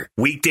Parker.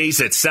 Weekdays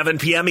at 7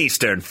 p.m.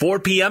 Eastern, 4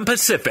 p.m.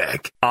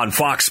 Pacific on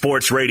Fox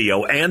Sports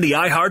Radio and the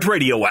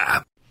iHeartRadio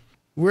app.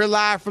 We're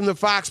live from the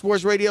Fox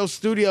Sports Radio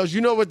studios.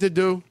 You know what to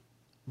do.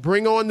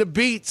 Bring on the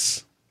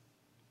beats.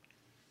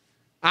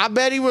 I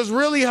bet he was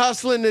really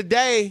hustling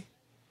today.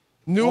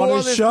 New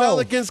Orleans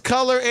Pelicans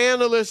color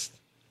analyst,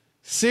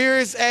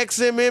 Sirius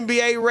XM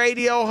NBA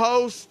radio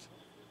host,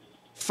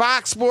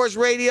 Fox Sports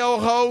Radio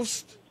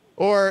host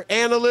or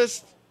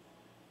analyst,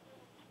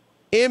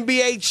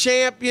 NBA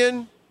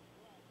champion,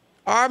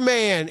 our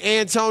man,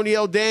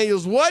 Antonio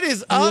Daniels. What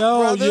is up,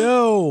 brother?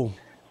 Yo.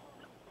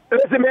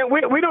 Listen, man,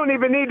 we don't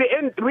even need the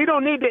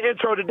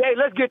intro today.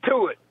 Let's get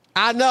to it.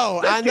 I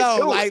know.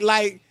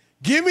 Like,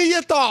 give me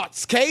your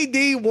thoughts.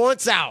 KD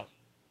wants out.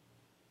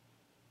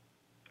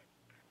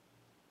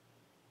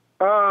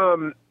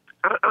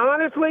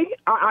 Honestly,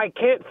 I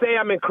can't say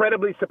I'm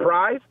incredibly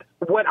surprised.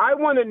 What I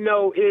want to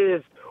know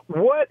is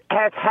what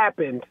has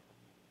happened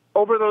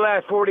over the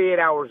last 48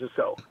 hours or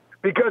so.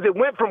 Because it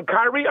went from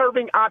Kyrie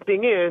Irving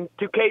opting in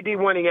to KD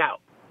wanting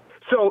out.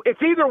 So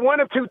it's either one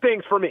of two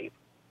things for me.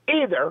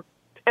 Either,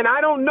 and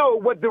I don't know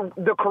what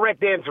the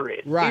correct answer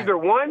is. Right. Either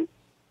one,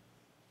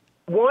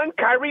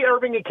 Kyrie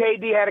Irving and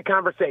KD had a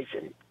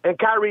conversation, and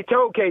Kyrie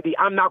told KD,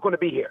 I'm not going to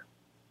be here.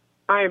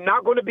 I am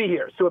not going to be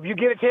here. So if you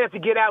get a chance to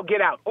get out,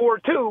 get out. Or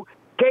two,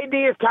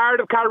 KD is tired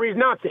of Kyrie's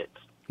nonsense.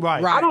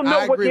 Right. I don't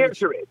know what the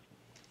answer is.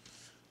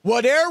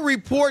 Well, there are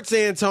reports,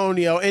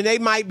 Antonio, and they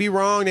might be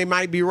wrong, they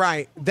might be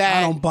right,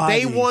 that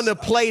they want to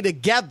play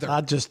together.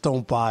 I just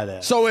don't buy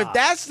that. So if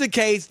that's the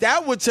case,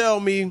 that would tell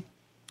me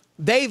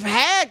they've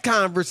had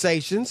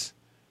conversations,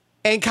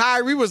 and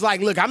Kyrie was like,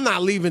 look, I'm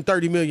not leaving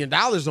 $30 million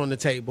on the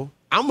table.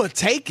 I'm going to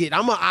take it.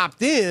 I'm going to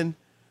opt in,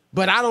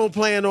 but I don't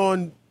plan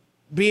on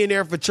being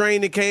there for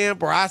training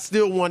camp, or I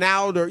still want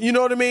out, or you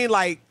know what I mean?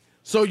 Like,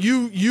 So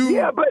you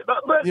yeah, but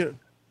you know.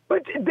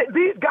 But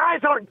these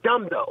guys aren't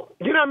dumb, though.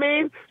 You know what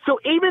I mean? So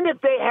even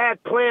if they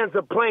had plans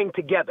of playing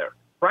together,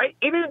 right?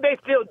 Even if they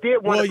still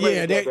did want to play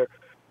together,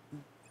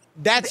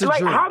 that's a like,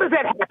 dream. how does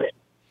that happen?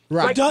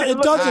 Right. Like,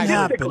 It doesn't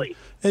happen.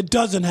 It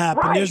doesn't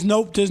happen. Right. There's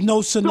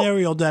no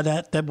scenario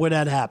that where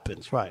that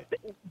happens. Right.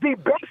 The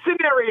best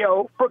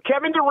scenario for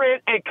Kevin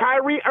Durant and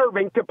Kyrie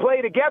Irving to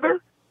play together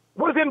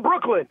was in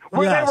Brooklyn,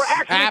 where they were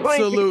actually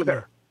playing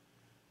together.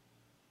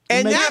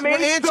 And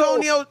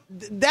Antonio,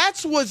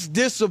 that's what's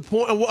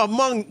disappointing.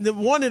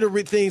 One of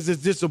the things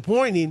that's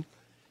disappointing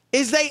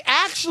is they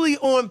actually,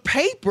 on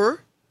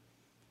paper,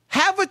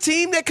 have a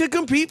team that could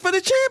compete for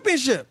the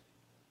championship.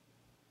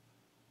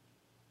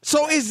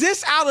 So is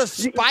this out of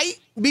spite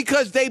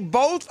because they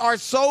both are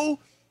so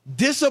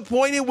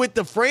disappointed with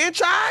the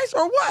franchise,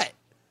 or what?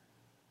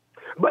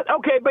 But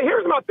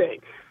here's my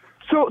thing.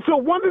 So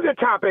one of the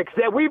topics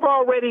that we've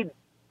already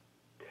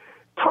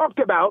talked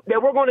about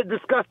that we're going to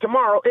discuss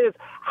tomorrow is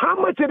how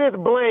much of this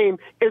blame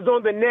is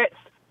on the Nets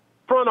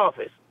front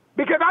office.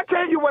 Because I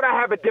tell you what I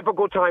have a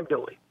difficult time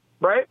doing,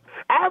 right?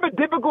 I have a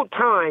difficult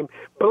time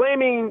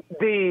blaming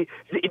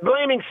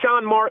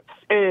Sean Marks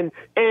and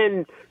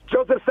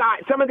Joseph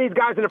Tsai, some of these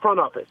guys in the front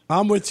office.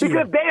 I'm with you.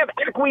 Because they have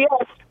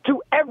acquiesced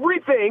to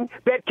everything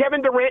that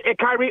Kevin Durant and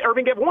Kyrie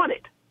Irving have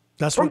wanted.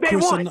 That's what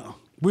Chris and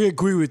we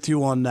agree with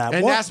you on that.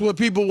 And that's what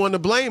people want to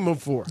blame them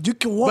for.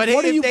 But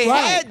if they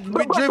had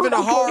driven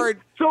a hard,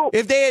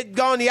 if they had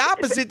gone the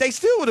opposite, they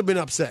still would have been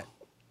upset.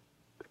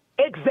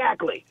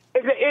 Exactly.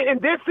 And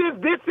this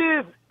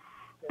is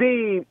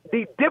the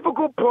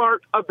difficult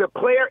part of the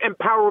player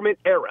empowerment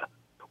era.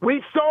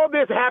 We saw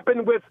this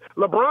happen with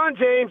LeBron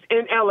James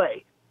in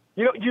L.A.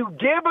 You know, you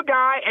give a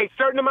guy a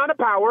certain amount of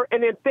power,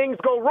 and then things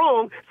go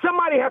wrong.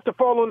 Somebody has to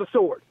fall on the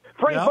sword.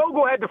 Frank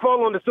Vogel had to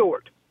fall on the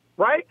sword,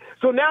 right?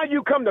 So now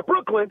you come to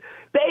Brooklyn.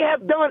 They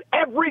have done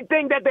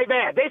everything that they've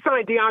had. They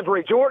signed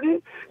DeAndre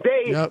Jordan.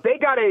 They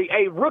got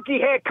a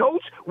rookie head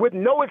coach with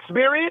no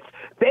experience.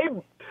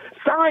 They've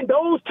signed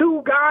those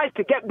two guys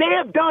together. They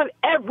have done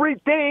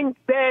everything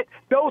that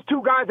those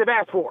two guys have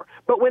asked for.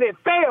 But when it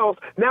fails,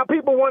 now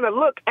people want to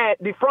look at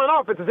the front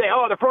office and say,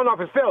 oh, the front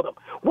office failed them.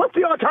 What's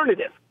the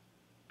alternative?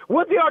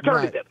 What's the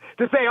alternative?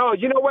 To say, oh,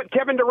 you know what,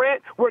 Kevin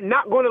Durant, we're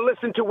not going to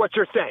listen to what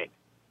you're saying.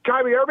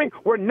 Kyrie Irving,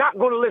 we're not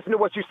going to listen to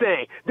what you're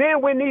saying.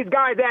 Then when these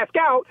guys ask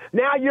out,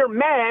 now you're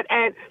mad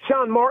at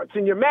Sean Marks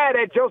and you're mad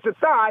at Joseph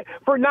Tsai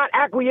for not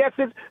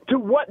acquiescing to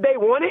what they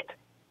wanted.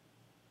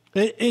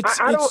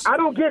 I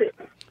don't get it.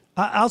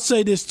 I'll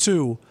say this,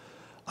 too.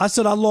 I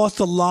said I lost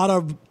a lot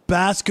of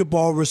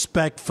basketball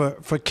respect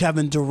for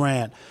Kevin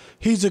Durant.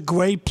 He's a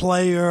great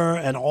player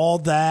and all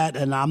that,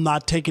 and I'm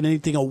not taking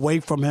anything away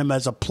from him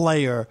as a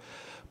player.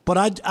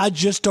 But I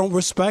just don't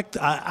respect.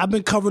 I've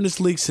been covering this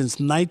league since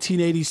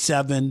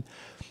 1987,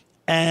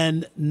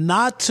 and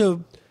not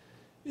to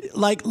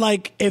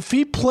like if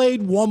he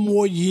played one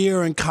more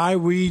year and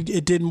Kyrie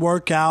it didn't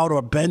work out,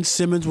 or Ben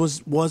Simmons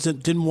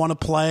didn't want to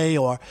play,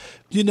 or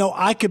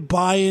I could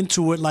buy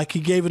into it like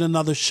he gave it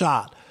another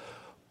shot.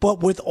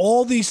 But with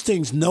all these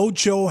things, no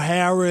Joe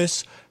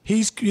Harris,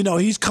 he's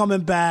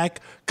coming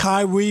back.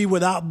 Kyrie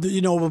will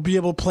be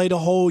able to play the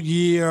whole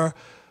year.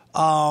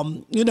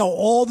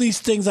 All these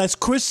things, as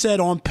Chris said,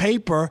 on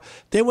paper,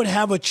 they would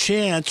have a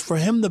chance for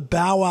him to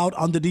bow out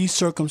under these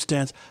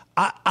circumstances.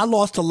 I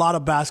lost a lot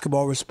of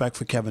basketball respect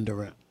for Kevin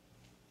Durant.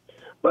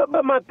 But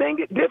my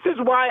thing, this is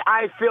why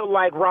I feel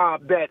like,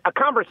 Rob, that a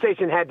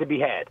conversation had to be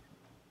had.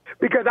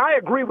 Because I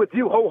agree with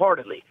you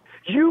wholeheartedly.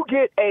 You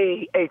get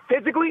a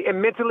physically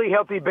and mentally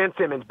healthy Ben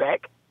Simmons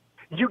back.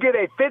 You get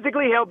a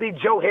physically healthy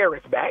Joe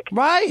Harris back.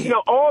 Right.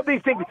 All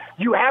these things.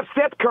 You have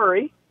Seth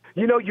Curry.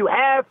 You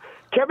have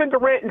Kevin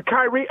Durant and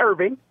Kyrie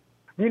Irving.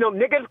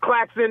 Nicholas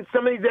Claxton,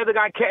 some of these other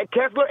guys,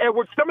 Kessler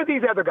Edwards, some of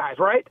these other guys,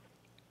 right?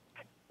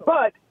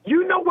 But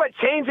you know what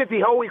changes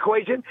the whole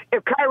equation?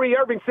 If Kyrie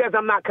Irving says,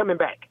 I'm not coming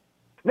back.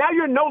 Now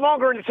you're no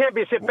longer in the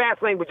championship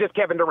fast lane with just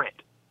Kevin Durant.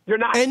 You're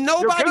not. And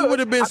nobody would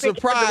have been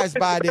surprised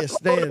by this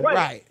then,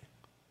 right?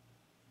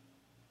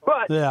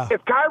 But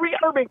if Kyrie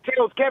Irving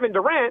tells Kevin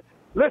Durant,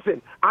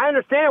 listen, I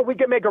understand we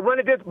can make a run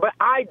at this, but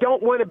I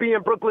don't want to be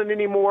in Brooklyn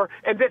anymore,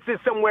 and this is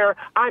somewhere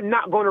I'm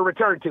not going to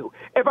return to.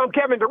 If I'm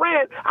Kevin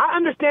Durant, I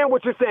understand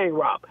what you're saying,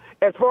 Rob.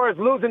 As far as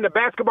losing the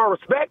basketball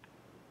respect,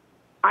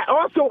 I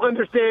also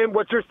understand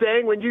what you're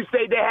saying when you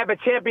say they have a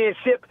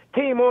championship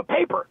team on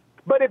paper.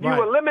 But if you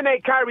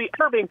eliminate Kyrie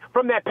Irving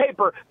from that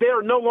paper, they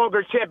are no longer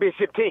a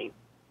championship team.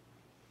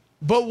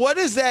 But what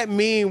does that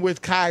mean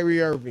with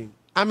Kyrie Irving?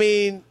 I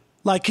mean,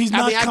 like he's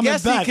not coming back. I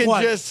guess he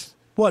can just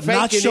fake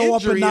not show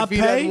up and not pay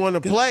if he doesn't want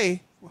to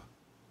play.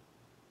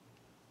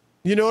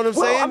 You know what I'm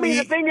saying? I mean,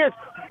 the thing is,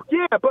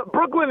 but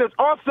Brooklyn is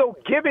also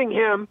giving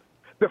him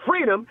the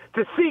freedom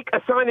to seek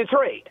a sign and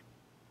trade.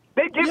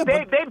 They've given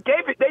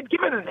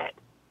him that.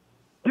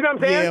 You know what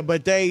I'm saying?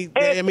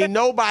 Yeah, but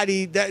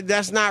nobody.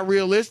 That's not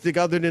realistic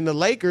other than the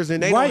Lakers,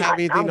 and they don't have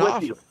anything to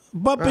offer.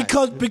 But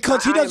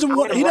because he doesn't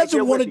want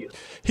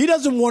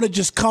to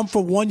just come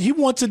for one. He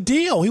wants a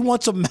deal. He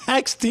wants a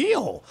max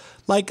deal.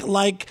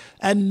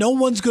 And no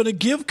one's going to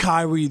give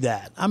Kyrie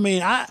that. I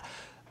mean,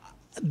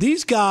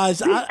 these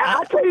guys.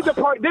 I'll tell you the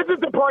part. This is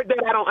the part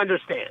that I don't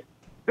understand.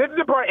 This is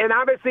the part, and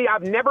obviously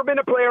I've never been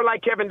a player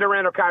like Kevin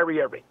Durant or Kyrie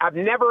Irving. I've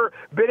never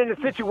been in a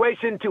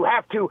situation to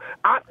have to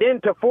opt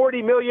into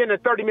 $40 million or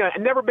 $30 million.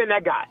 I've never been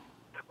that guy.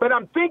 But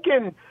I'm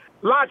thinking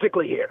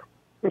logically here,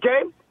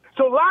 okay?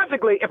 So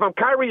logically, if I'm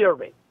Kyrie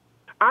Irving,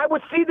 I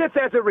would see this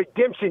as a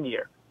redemption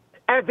year,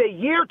 as a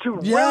year to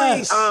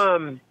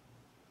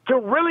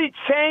really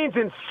change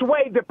and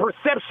sway the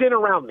perception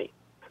around me.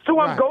 So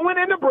I'm going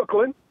into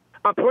Brooklyn.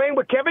 I'm playing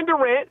with Kevin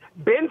Durant,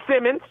 Ben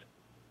Simmons,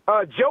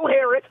 Joe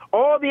Harris,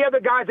 all the other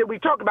guys that we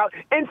talk about,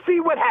 and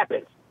see what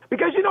happens.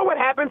 Because you know what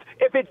happens?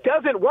 If it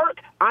doesn't work,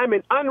 I'm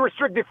an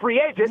unrestricted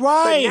free agent.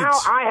 Right. So now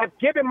I have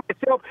given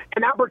myself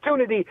an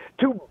opportunity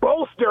to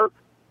bolster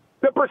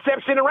the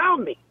perception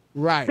around me.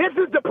 Right. This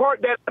is the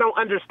part that I don't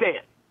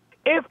understand.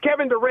 If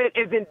Kevin Durant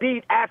is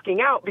indeed asking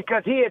out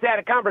because he has had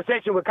a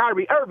conversation with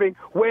Kyrie Irving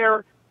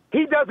where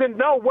he doesn't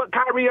know what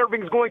Kyrie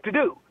Irving is going to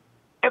do.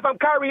 If I'm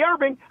Kyrie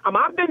Irving, I'm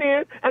opting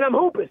in and I'm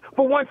hooping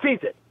for one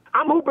season.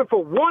 I'm hooping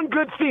for one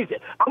good season.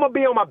 I'm going to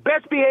be on my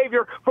best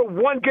behavior for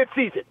one good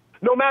season,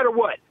 no matter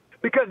what.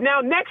 Because now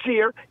next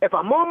year, if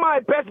I'm on my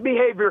best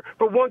behavior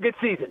for one good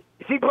season,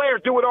 you see players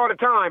do it all the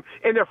time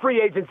in their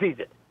free agent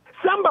season.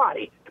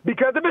 Somebody,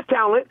 because of his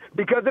talent,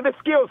 because of his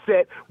skill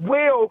set,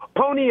 will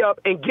pony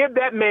up and give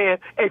that man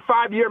a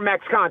 5-year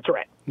max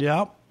contract.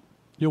 Yep.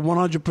 You're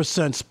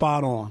 100%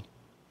 spot on.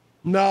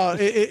 No,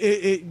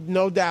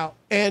 no doubt.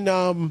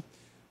 And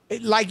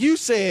like you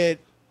said,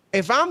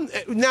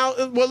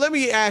 let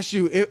me ask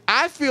you.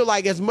 I feel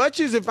like as much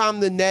as if I'm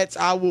the Nets,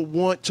 I would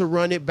want to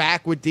run it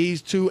back with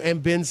these two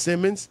and Ben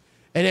Simmons.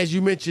 And as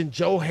you mentioned,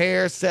 Joe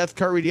Harris, Seth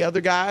Curry, the other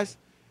guys.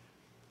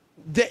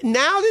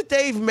 Now that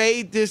they've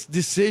made this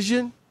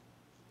decision,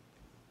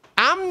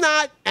 I'm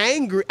not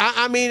angry.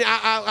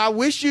 I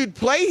wish you'd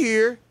play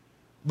here,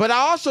 but I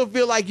also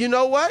feel like, you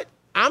know what?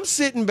 I'm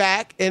sitting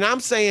back and I'm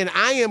saying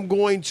I am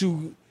going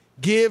to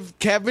give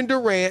Kevin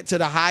Durant to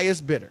the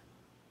highest bidder.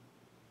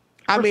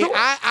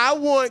 I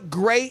want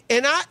great,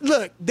 and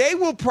they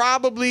will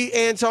probably,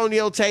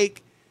 Antonio,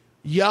 take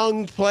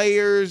young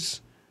players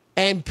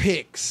and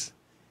picks.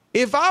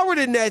 If I were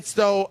the Nets,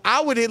 though,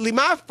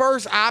 my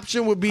first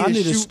option would be to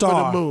shoot for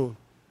the moon.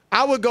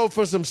 I would go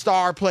for some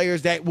star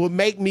players that will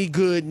make me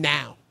good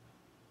now.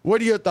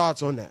 What are your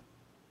thoughts on that?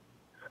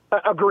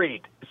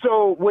 Agreed.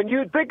 So when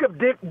you think of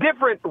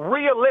different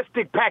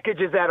realistic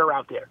packages that are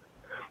out there,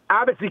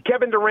 obviously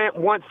Kevin Durant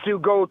wants to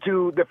go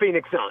to the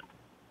Phoenix Suns.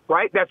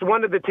 Right? That's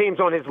one of the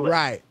teams on his list.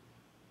 Right.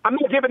 I'm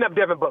not giving up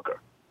Devin Booker.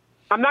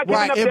 I'm not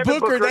giving up and Devin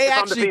Booker. They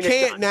actually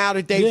can't now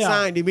that they've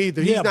signed him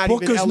either. He's not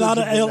Booker's even not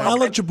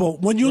eligible.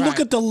 When you look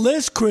at the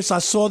list, Chris, I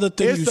saw the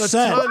thing you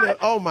said.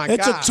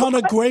 It's a ton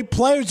of great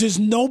players. There's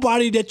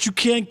nobody that you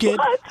can't get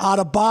out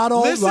of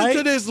bottle. Listen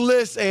to this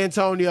list,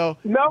 Antonio.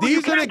 No,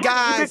 these are the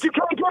guys. You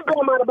can't get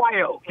Bam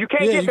Adebayo. You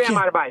can't get Bam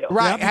Adebayo.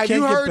 Right. Have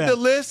you heard the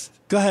list?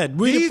 Go ahead.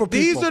 Read it for people.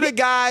 These are the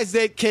guys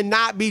that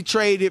cannot be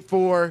traded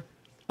for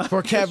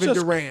Kevin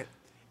Durant.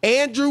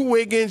 Andrew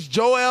Wiggins,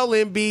 Joel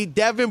Embiid,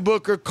 Devin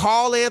Booker,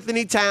 Karl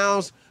Anthony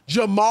Towns,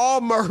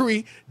 Jamal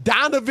Murray,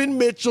 Donovan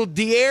Mitchell,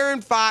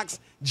 De'Aaron Fox,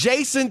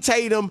 Jason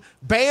Tatum,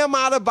 Bam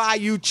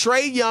Adebayo,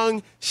 Trae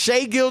Young,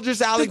 Shai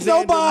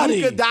Gilgeous-Alexander,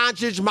 Luka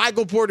Doncic,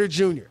 Michael Porter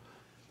Jr.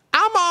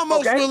 I'm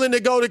almost willing to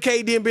go to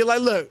KD and be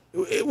like, look,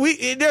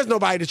 there's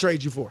nobody to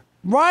trade you for.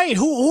 Right.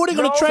 Who are they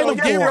going to trade him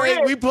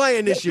for? We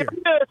playing this year.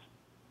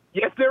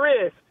 Yes,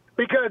 there is.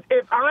 Because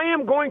if I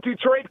am going to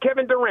trade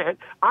Kevin Durant,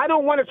 I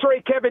don't want to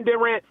trade Kevin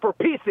Durant for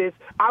pieces.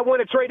 I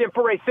want to trade him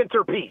for a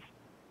centerpiece,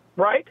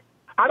 right?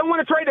 I don't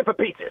want to trade him for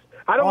pieces.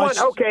 I don't want,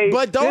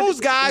 But those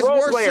guys a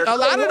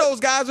lot of those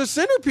guys are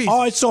centerpieces. All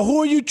right, so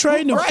who are you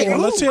trading him for?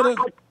 Let's hear it.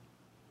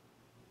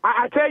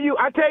 I tell you,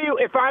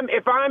 if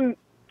I'm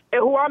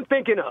who I'm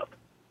thinking of.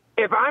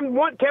 If I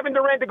want Kevin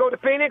Durant to go to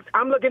Phoenix,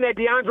 I'm looking at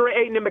DeAndre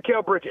Ayton and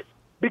Mikal Bridges.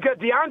 Because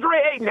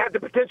DeAndre Ayton has the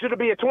potential to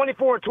be a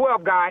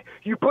 24-12 guy.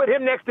 You put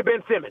him next to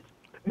Ben Simmons.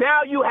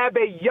 Now you have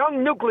a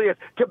young nucleus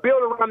to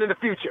build around in the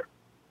future.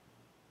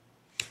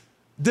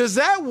 Does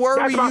that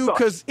worry you?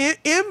 Because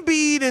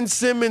Embiid and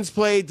Simmons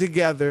played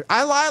together.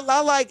 I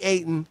like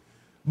Ayton.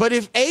 But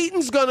if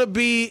Ayton's going to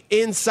be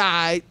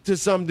inside to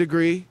some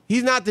degree,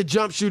 he's not the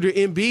jump shooter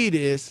Embiid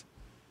is,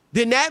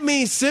 then that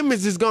means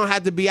Simmons is going to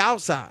have to be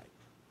outside.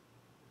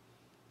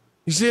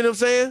 You see what I'm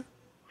saying?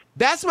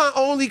 That's my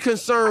only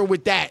concern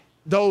with that.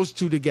 Those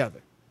two together.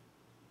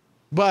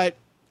 But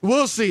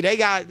we'll see. They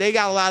got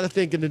a lot of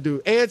thinking to do.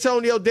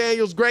 Antonio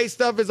Daniels, great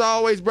stuff as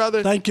always,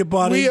 brother. Thank you,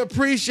 buddy. We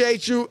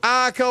appreciate you.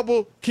 Odd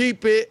Couple,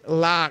 keep it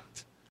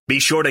locked. Be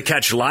sure to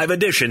catch live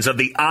editions of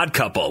The Odd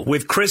Couple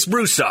with Chris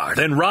Broussard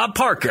and Rob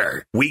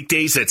Parker.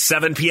 Weekdays at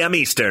 7 p.m.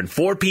 Eastern,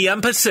 4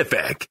 p.m.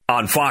 Pacific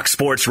on Fox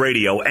Sports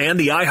Radio and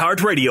the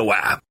iHeartRadio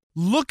app.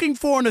 Looking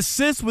for an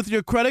assist with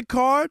your credit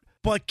card,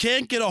 but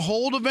can't get a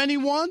hold of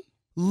anyone?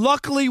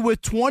 Luckily,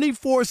 with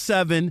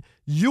 24/7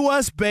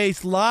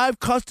 U.S.-based live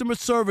customer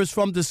service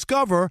from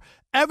Discover,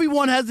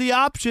 everyone has the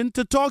option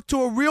to talk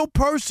to a real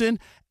person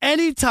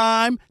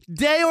anytime,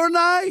 day or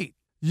night.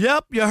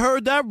 Yep, you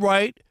heard that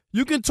right.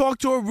 You can talk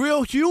to a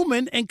real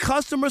human in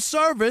customer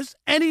service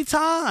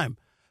anytime.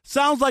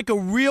 Sounds like a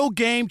real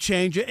game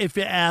changer if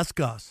you ask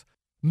us.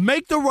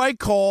 Make the right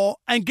call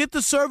and get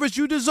the service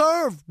you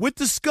deserve with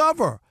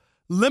Discover.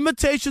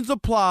 Limitations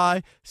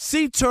apply.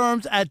 See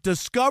terms at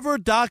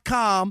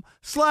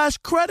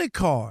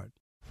discover.com/creditcard.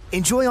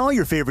 Enjoy all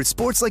your favorite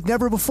sports like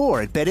never before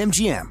at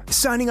BetMGM.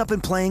 Signing up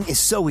and playing is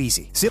so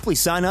easy. Simply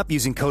sign up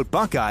using code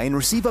Buckeye and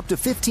receive up to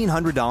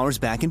 $1,500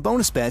 back in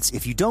bonus bets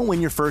if you don't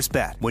win your first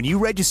bet. When you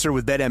register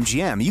with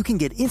BetMGM, you can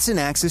get instant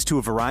access to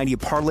a variety of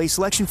parlay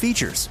selection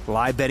features,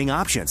 live betting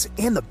options,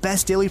 and the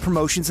best daily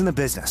promotions in the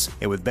business.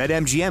 And with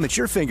BetMGM at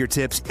your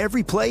fingertips,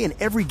 every play and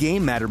every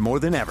game matter more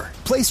than ever.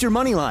 Place your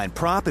moneyline,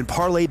 prop, and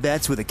parlay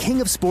bets with the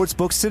king of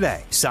sportsbooks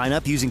today. Sign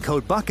up using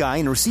code Buckeye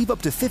and receive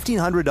up to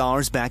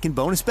 $1,500 back in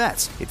bonus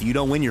bets if you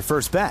don't win your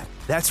first bet.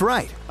 That's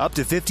right, up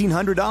to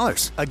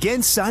 $1,500.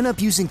 Again, sign up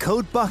using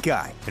code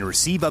Buckeye and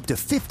receive up to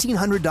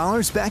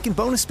 $1,500 back in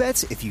bonus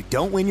bets if you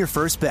don't win your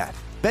first bet.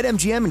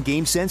 BetMGM and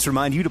GameSense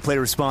remind you to play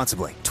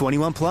responsibly.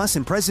 21 plus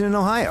and present in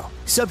Ohio.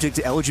 Subject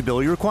to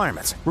eligibility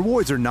requirements.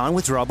 Rewards are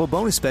non-withdrawable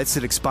bonus bets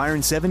that expire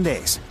in 7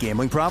 days.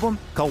 Gambling problem?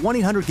 Call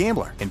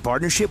 1-800-GAMBLER in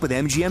partnership with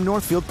MGM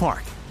Northfield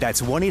Park.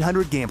 That's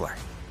 1-800-GAMBLER.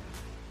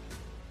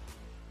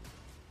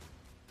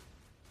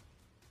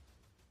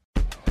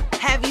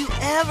 Have you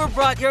ever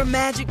brought your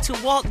magic to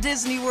Walt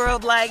Disney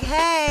World like,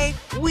 hey,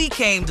 we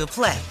came to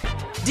play?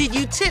 Did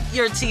you tip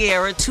your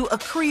tiara to a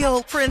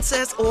Creole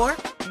princess or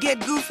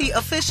get goofy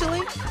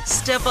officially?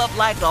 Step up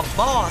like a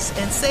boss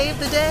and save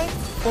the day?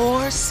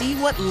 Or see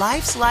what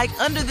life's like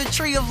under the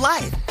tree of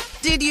life?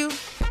 Did you?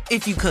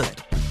 If you could.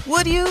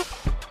 Would you?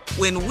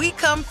 When we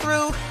come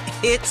through,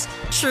 it's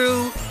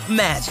true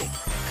magic.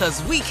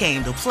 'Cause we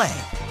came to play.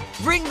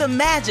 Bring the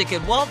magic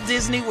at Walt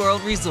Disney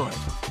World Resort.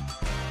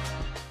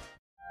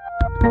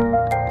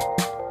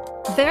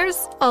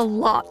 There's a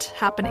lot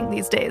happening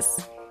these days,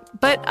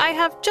 but I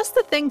have just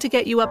the thing to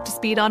get you up to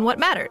speed on what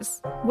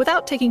matters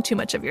without taking too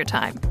much of your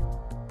time.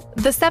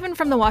 The 7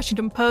 from the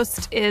Washington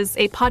Post is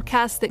a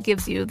podcast that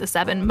gives you the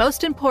 7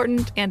 most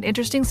important and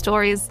interesting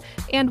stories,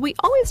 and we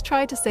always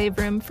try to save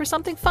room for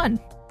something fun.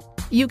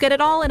 You get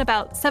it all in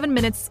about 7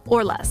 minutes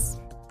or less.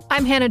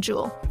 I'm Hannah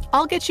Jewell.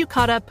 I'll get you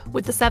caught up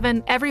with the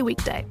 7 every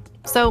weekday.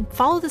 So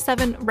follow the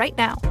 7 right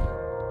now.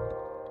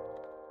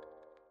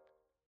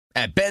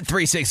 At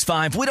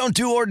Bet365, we don't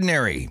do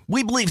ordinary.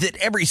 We believe that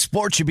every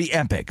sport should be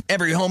epic.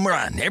 Every home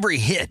run, every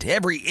hit,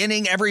 every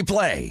inning, every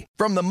play.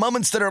 From the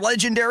moments that are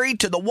legendary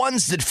to the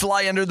ones that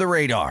fly under the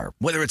radar.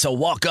 Whether it's a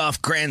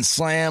walk-off grand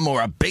slam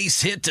or a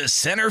base hit to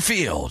center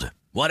field.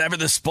 Whatever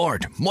the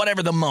sport,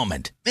 whatever the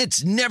moment.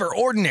 It's never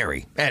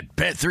ordinary at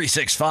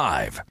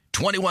Bet365.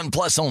 21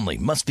 plus only.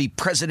 Must be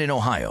present in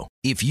Ohio.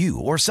 If you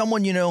or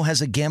someone you know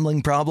has a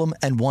gambling problem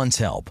and wants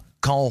help,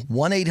 call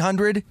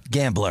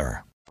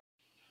 1-800-GAMBLER.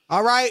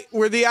 All right,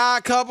 we're the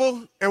odd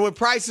couple, and with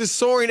prices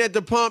soaring at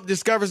the pump,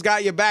 Discover's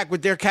got your back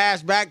with their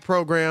cash back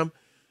program.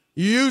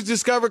 You use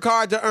Discover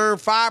Card to earn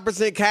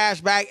 5%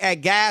 cash back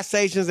at gas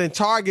stations and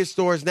Target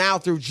stores now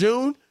through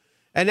June,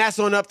 and that's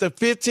on up to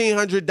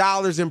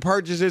 $1,500 in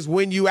purchases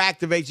when you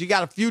activate. You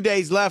got a few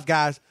days left,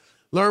 guys.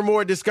 Learn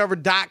more at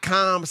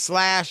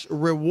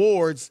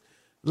discover.com/rewards.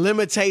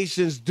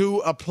 Limitations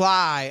do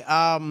apply.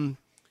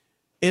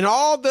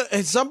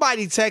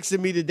 Somebody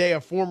texted me today,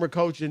 a former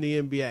coach in the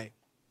NBA.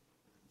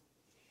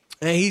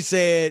 And he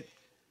said,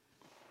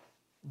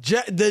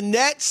 the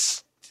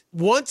Nets,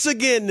 once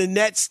again, the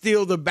Nets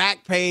steal the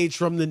back page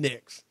from the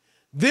Knicks.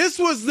 This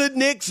was the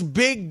Knicks'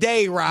 big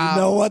day, Rob.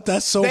 You know what?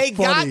 That's so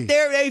funny.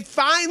 They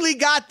finally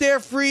got their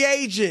free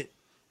agent.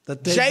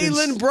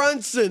 Jalen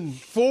Brunson,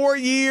 4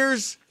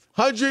 years,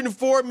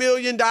 $104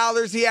 million.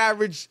 He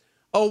averaged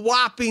a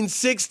whopping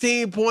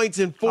 16 points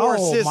and 4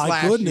 assists last year. Oh,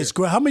 my goodness.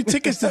 How many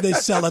tickets did they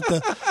sell at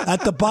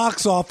the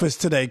box office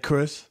today,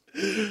 Chris?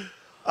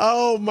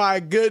 Oh, my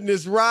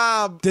goodness,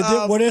 Rob.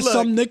 Were there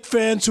some Knicks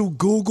fans who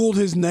Googled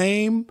his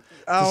name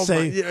to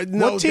say,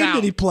 what team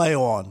did he play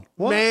on?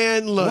 What?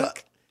 Man, look.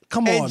 What?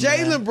 Come on, and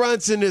Jalen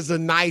Brunson is a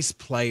nice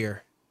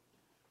player.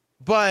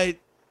 But,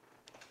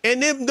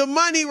 and then the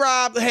money,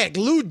 Rob, heck,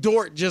 Lou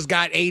Dort just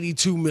got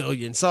 $82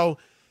 million. So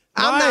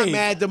I'm not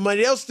mad at the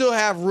money. They'll still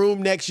have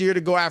room next year to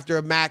go after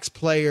a max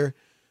player.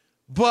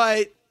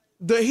 But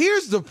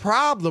here's the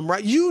problem,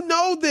 right? You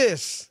know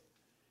this.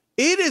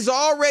 It is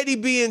already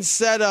being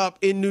set up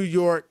in New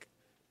York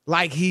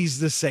like he's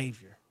the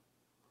savior.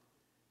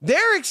 They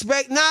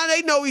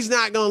know he's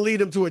not going to lead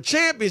them to a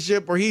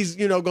championship or he's,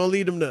 going to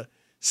lead them to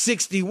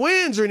 60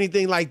 wins or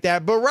anything like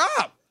that. But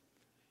Rob,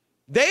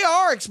 they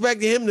are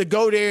expecting him to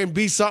go there and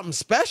be something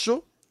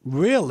special.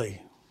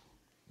 Really?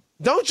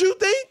 Don't you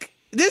think?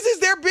 This is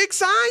their big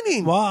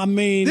signing. Well, I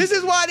mean, this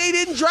is why they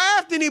didn't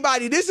draft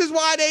anybody. This is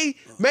why they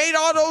made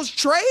all those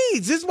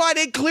trades. This is why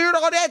they cleared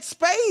all that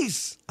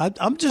space.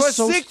 I'm just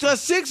a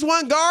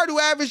 6'1" guard who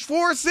averaged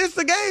 4 assists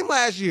a game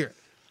last year.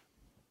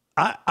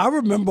 I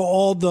remember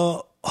all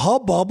the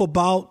hubbub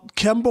about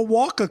Kemba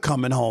Walker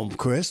coming home,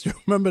 Chris. You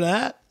remember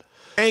that?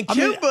 And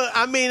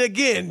Kemba,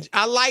 again,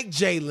 I like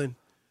Jalen,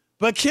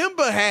 but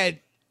Kemba had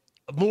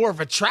more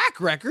of a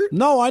track record.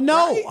 No, I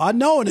know. Right? I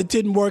know, and it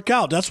didn't work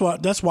out. That's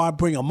why I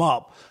bring him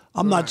up.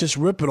 I'm not just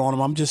ripping on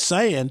him. I'm just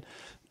saying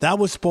that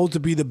was supposed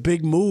to be the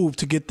big move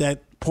to get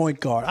that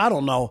point guard. I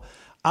don't know.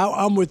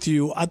 I'm with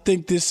you. I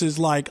think this is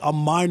like a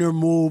minor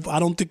move. I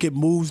don't think it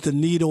moves the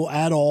needle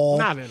at all.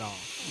 Not at all.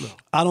 No.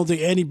 I don't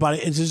think anybody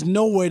 – there's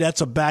no way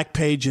that's a back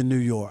page in New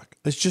York.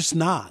 It's just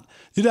not.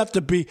 You'd have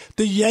to be –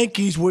 the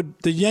Yankees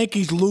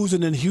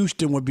losing in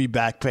Houston would be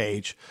back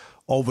page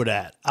over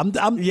that.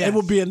 Yes. It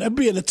would be in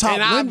the top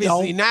and window.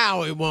 Obviously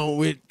now it won't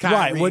with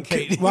Kyrie and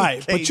KD.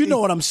 Right. But you know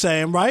what I'm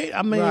saying, right?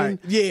 I mean – right.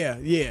 Yeah.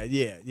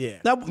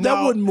 That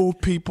wouldn't move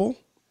people.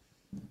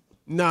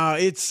 No,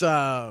 it's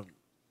not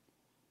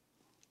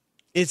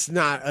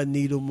a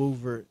needle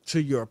mover,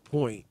 to your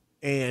point.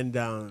 And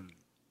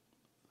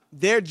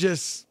they're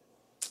just,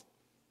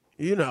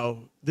 the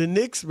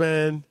Knicks,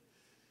 man,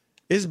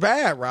 it's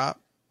bad, Rob.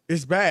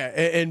 It's bad.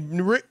 And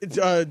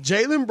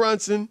Jalen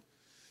Brunson,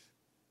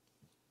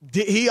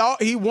 he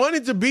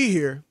wanted to be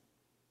here,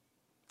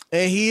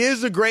 and he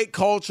is a great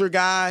culture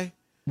guy.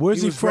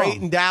 Where's he from? He was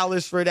great in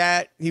Dallas for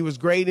that. He was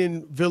great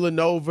in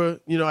Villanova.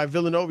 At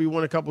Villanova, he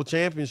won a couple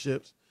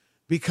championships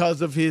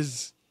because of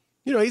his,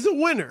 he's a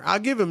winner. I'll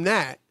give him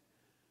that.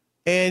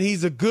 And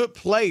he's a good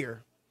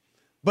player.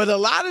 But a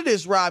lot of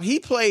this, Rob, he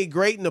played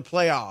great in the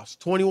playoffs,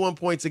 21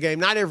 points a game.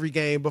 Not every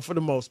game, but for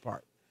the most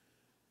part.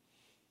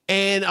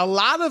 And a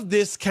lot of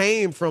this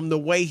came from the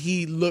way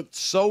he looked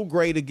so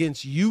great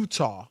against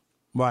Utah.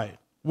 Right.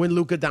 When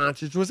Luka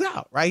Doncic was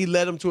out, right? He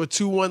led them to a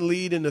 2-1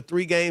 lead in the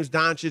 3 games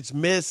Doncic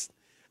missed,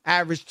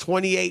 averaged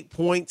 28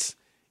 points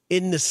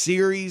in the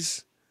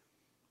series,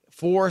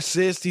 4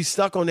 assists. He's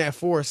stuck on that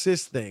 4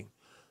 assist thing.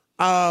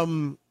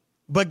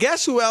 But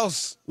guess who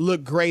else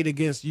looked great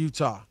against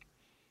Utah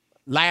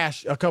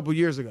a couple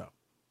years ago?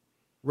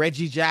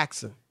 Reggie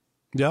Jackson.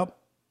 Yep.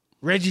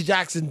 Reggie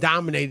Jackson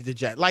dominated the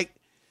Jazz. Like,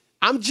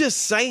 I'm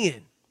just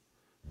saying.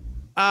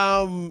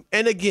 And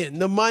again,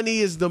 the money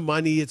is the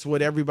money. It's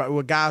what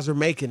guys are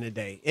making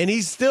today. And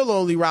he's still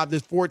only robbed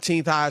his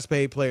 14th highest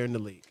paid player in the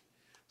league.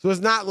 So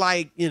it's not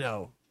like,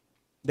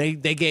 they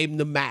gave him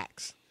the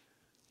max.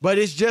 But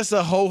it's just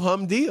a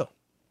ho-hum deal.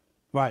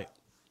 Right.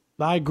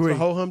 I agree. It's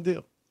a ho-hum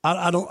deal.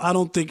 I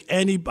don't think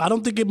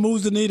it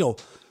moves the needle.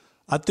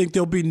 I think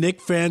there'll be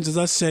Knicks fans, as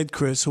I said,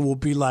 Chris, who will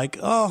be like,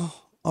 oh,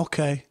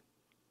 okay.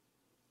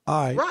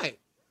 All right. Right.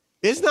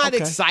 It's not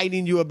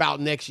exciting you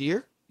about next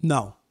year.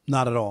 No,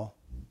 not at all.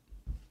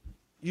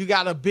 You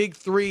got a big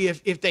 3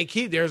 if they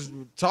keep. There's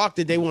talk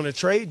that they want to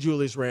trade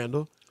Julius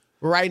Randle.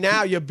 But right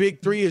now, your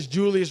big 3 is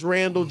Julius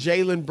Randle,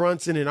 Jalen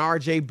Brunson, and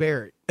R.J.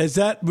 Barrett. Is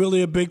that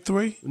really a big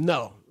 3?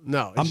 No. It's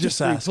I'm just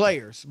 3 asking.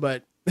 Players,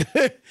 but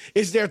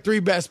it's their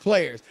 3 best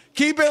players.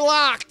 Keep it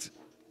locked.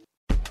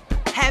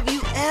 Have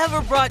you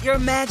ever brought your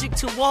magic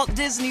to Walt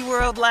Disney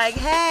World like,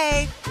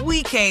 hey,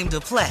 we came to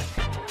play?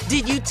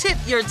 Did you tip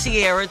your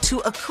tiara to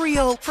a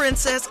Creole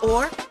princess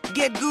or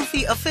get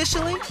goofy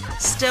officially?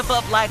 Step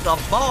up like a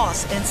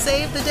boss and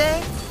save the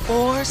day?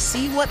 Or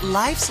see what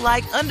life's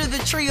like under the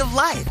tree of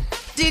life?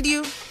 Did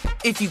you?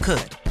 If you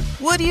could.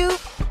 Would you?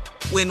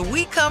 When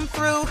we come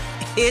through,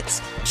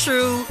 it's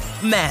true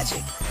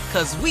magic.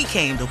 'Cause we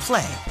came to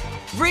play.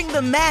 Bring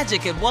the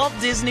magic at Walt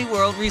Disney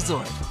World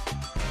Resort.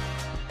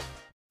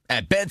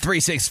 At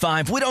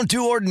Bet365, we don't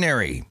do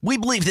ordinary. We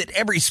believe that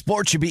every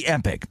sport should be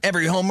epic.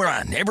 Every home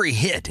run, every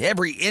hit,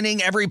 every inning,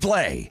 every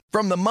play.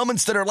 From the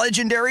moments that are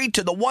legendary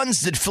to the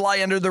ones that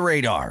fly under the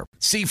radar.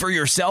 See for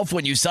yourself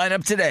when you sign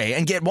up today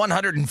and get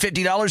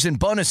 $150 in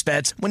bonus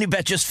bets when you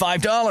bet just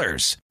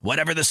 $5.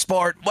 Whatever the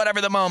sport, whatever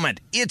the moment,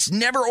 it's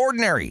never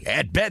ordinary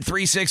at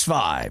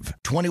Bet365.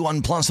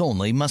 21 plus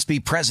only. Must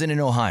be present in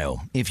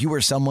Ohio. If you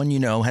or someone you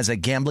know has a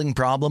gambling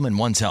problem and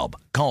wants help,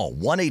 call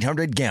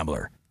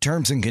 1-800-GAMBLER.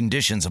 Terms and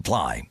conditions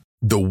apply.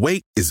 The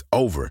wait is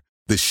over.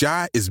 The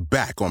Chi is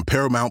back on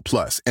Paramount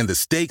Plus, and the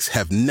stakes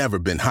have never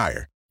been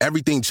higher.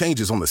 Everything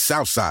changes on the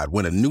South Side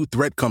when a new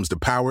threat comes to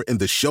power in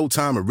the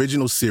Showtime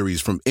original series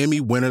from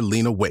Emmy winner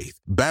Lena Waithe.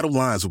 Battle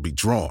lines will be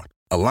drawn,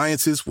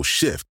 alliances will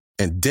shift,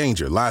 and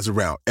danger lies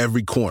around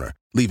every corner,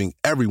 leaving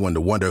everyone to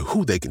wonder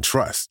who they can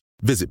trust.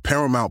 Visit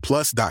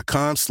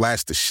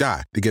ParamountPlus.com/The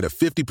Chi to get a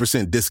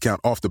 50%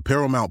 discount off the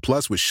Paramount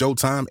Plus with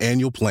Showtime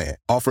annual plan.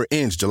 Offer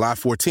ends July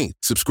 14th.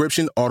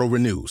 Subscription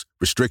auto-renews.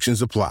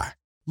 Restrictions apply.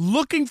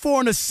 Looking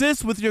for an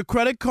assist with your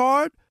credit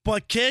card,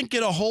 but can't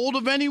get a hold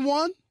of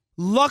anyone?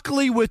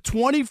 Luckily, with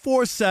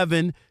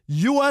 24/7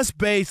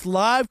 U.S.-based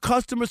live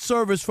customer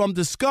service from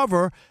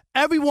Discover,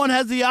 everyone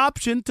has the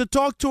option to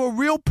talk to a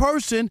real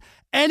person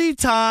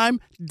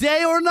anytime,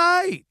 day or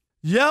night.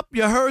 Yep,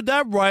 you heard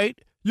that right.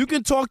 You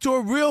can talk to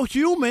a real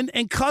human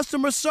in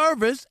customer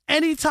service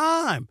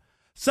anytime.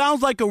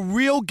 Sounds like a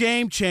real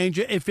game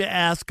changer if you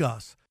ask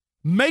us.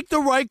 Make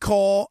the right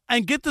call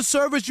and get the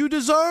service you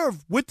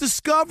deserve with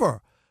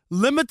Discover.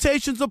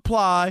 Limitations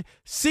apply.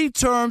 See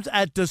terms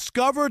at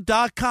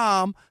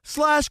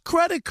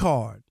discover.com/credit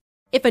card.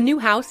 If a new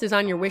house is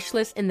on your wish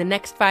list in the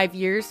next 5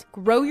 years,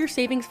 grow your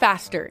savings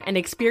faster and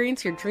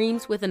experience your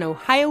dreams with an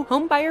Ohio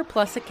Homebuyer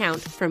Plus account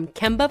from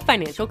Kemba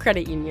Financial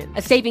Credit Union.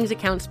 A savings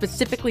account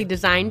specifically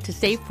designed to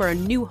save for a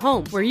new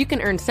home, where you can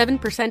earn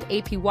 7%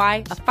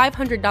 APY,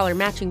 a $500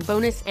 matching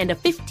bonus, and a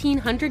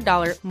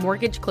 $1,500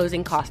 mortgage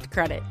closing cost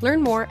credit.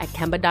 Learn more at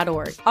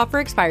Kemba.org. Offer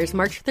expires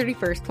March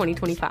 31st,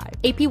 2025.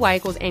 APY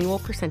equals annual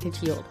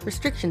percentage yield.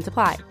 Restrictions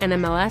apply.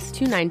 NMLS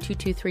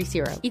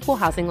 292230. Equal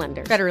housing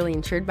lender. Federally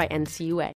insured by NCUA.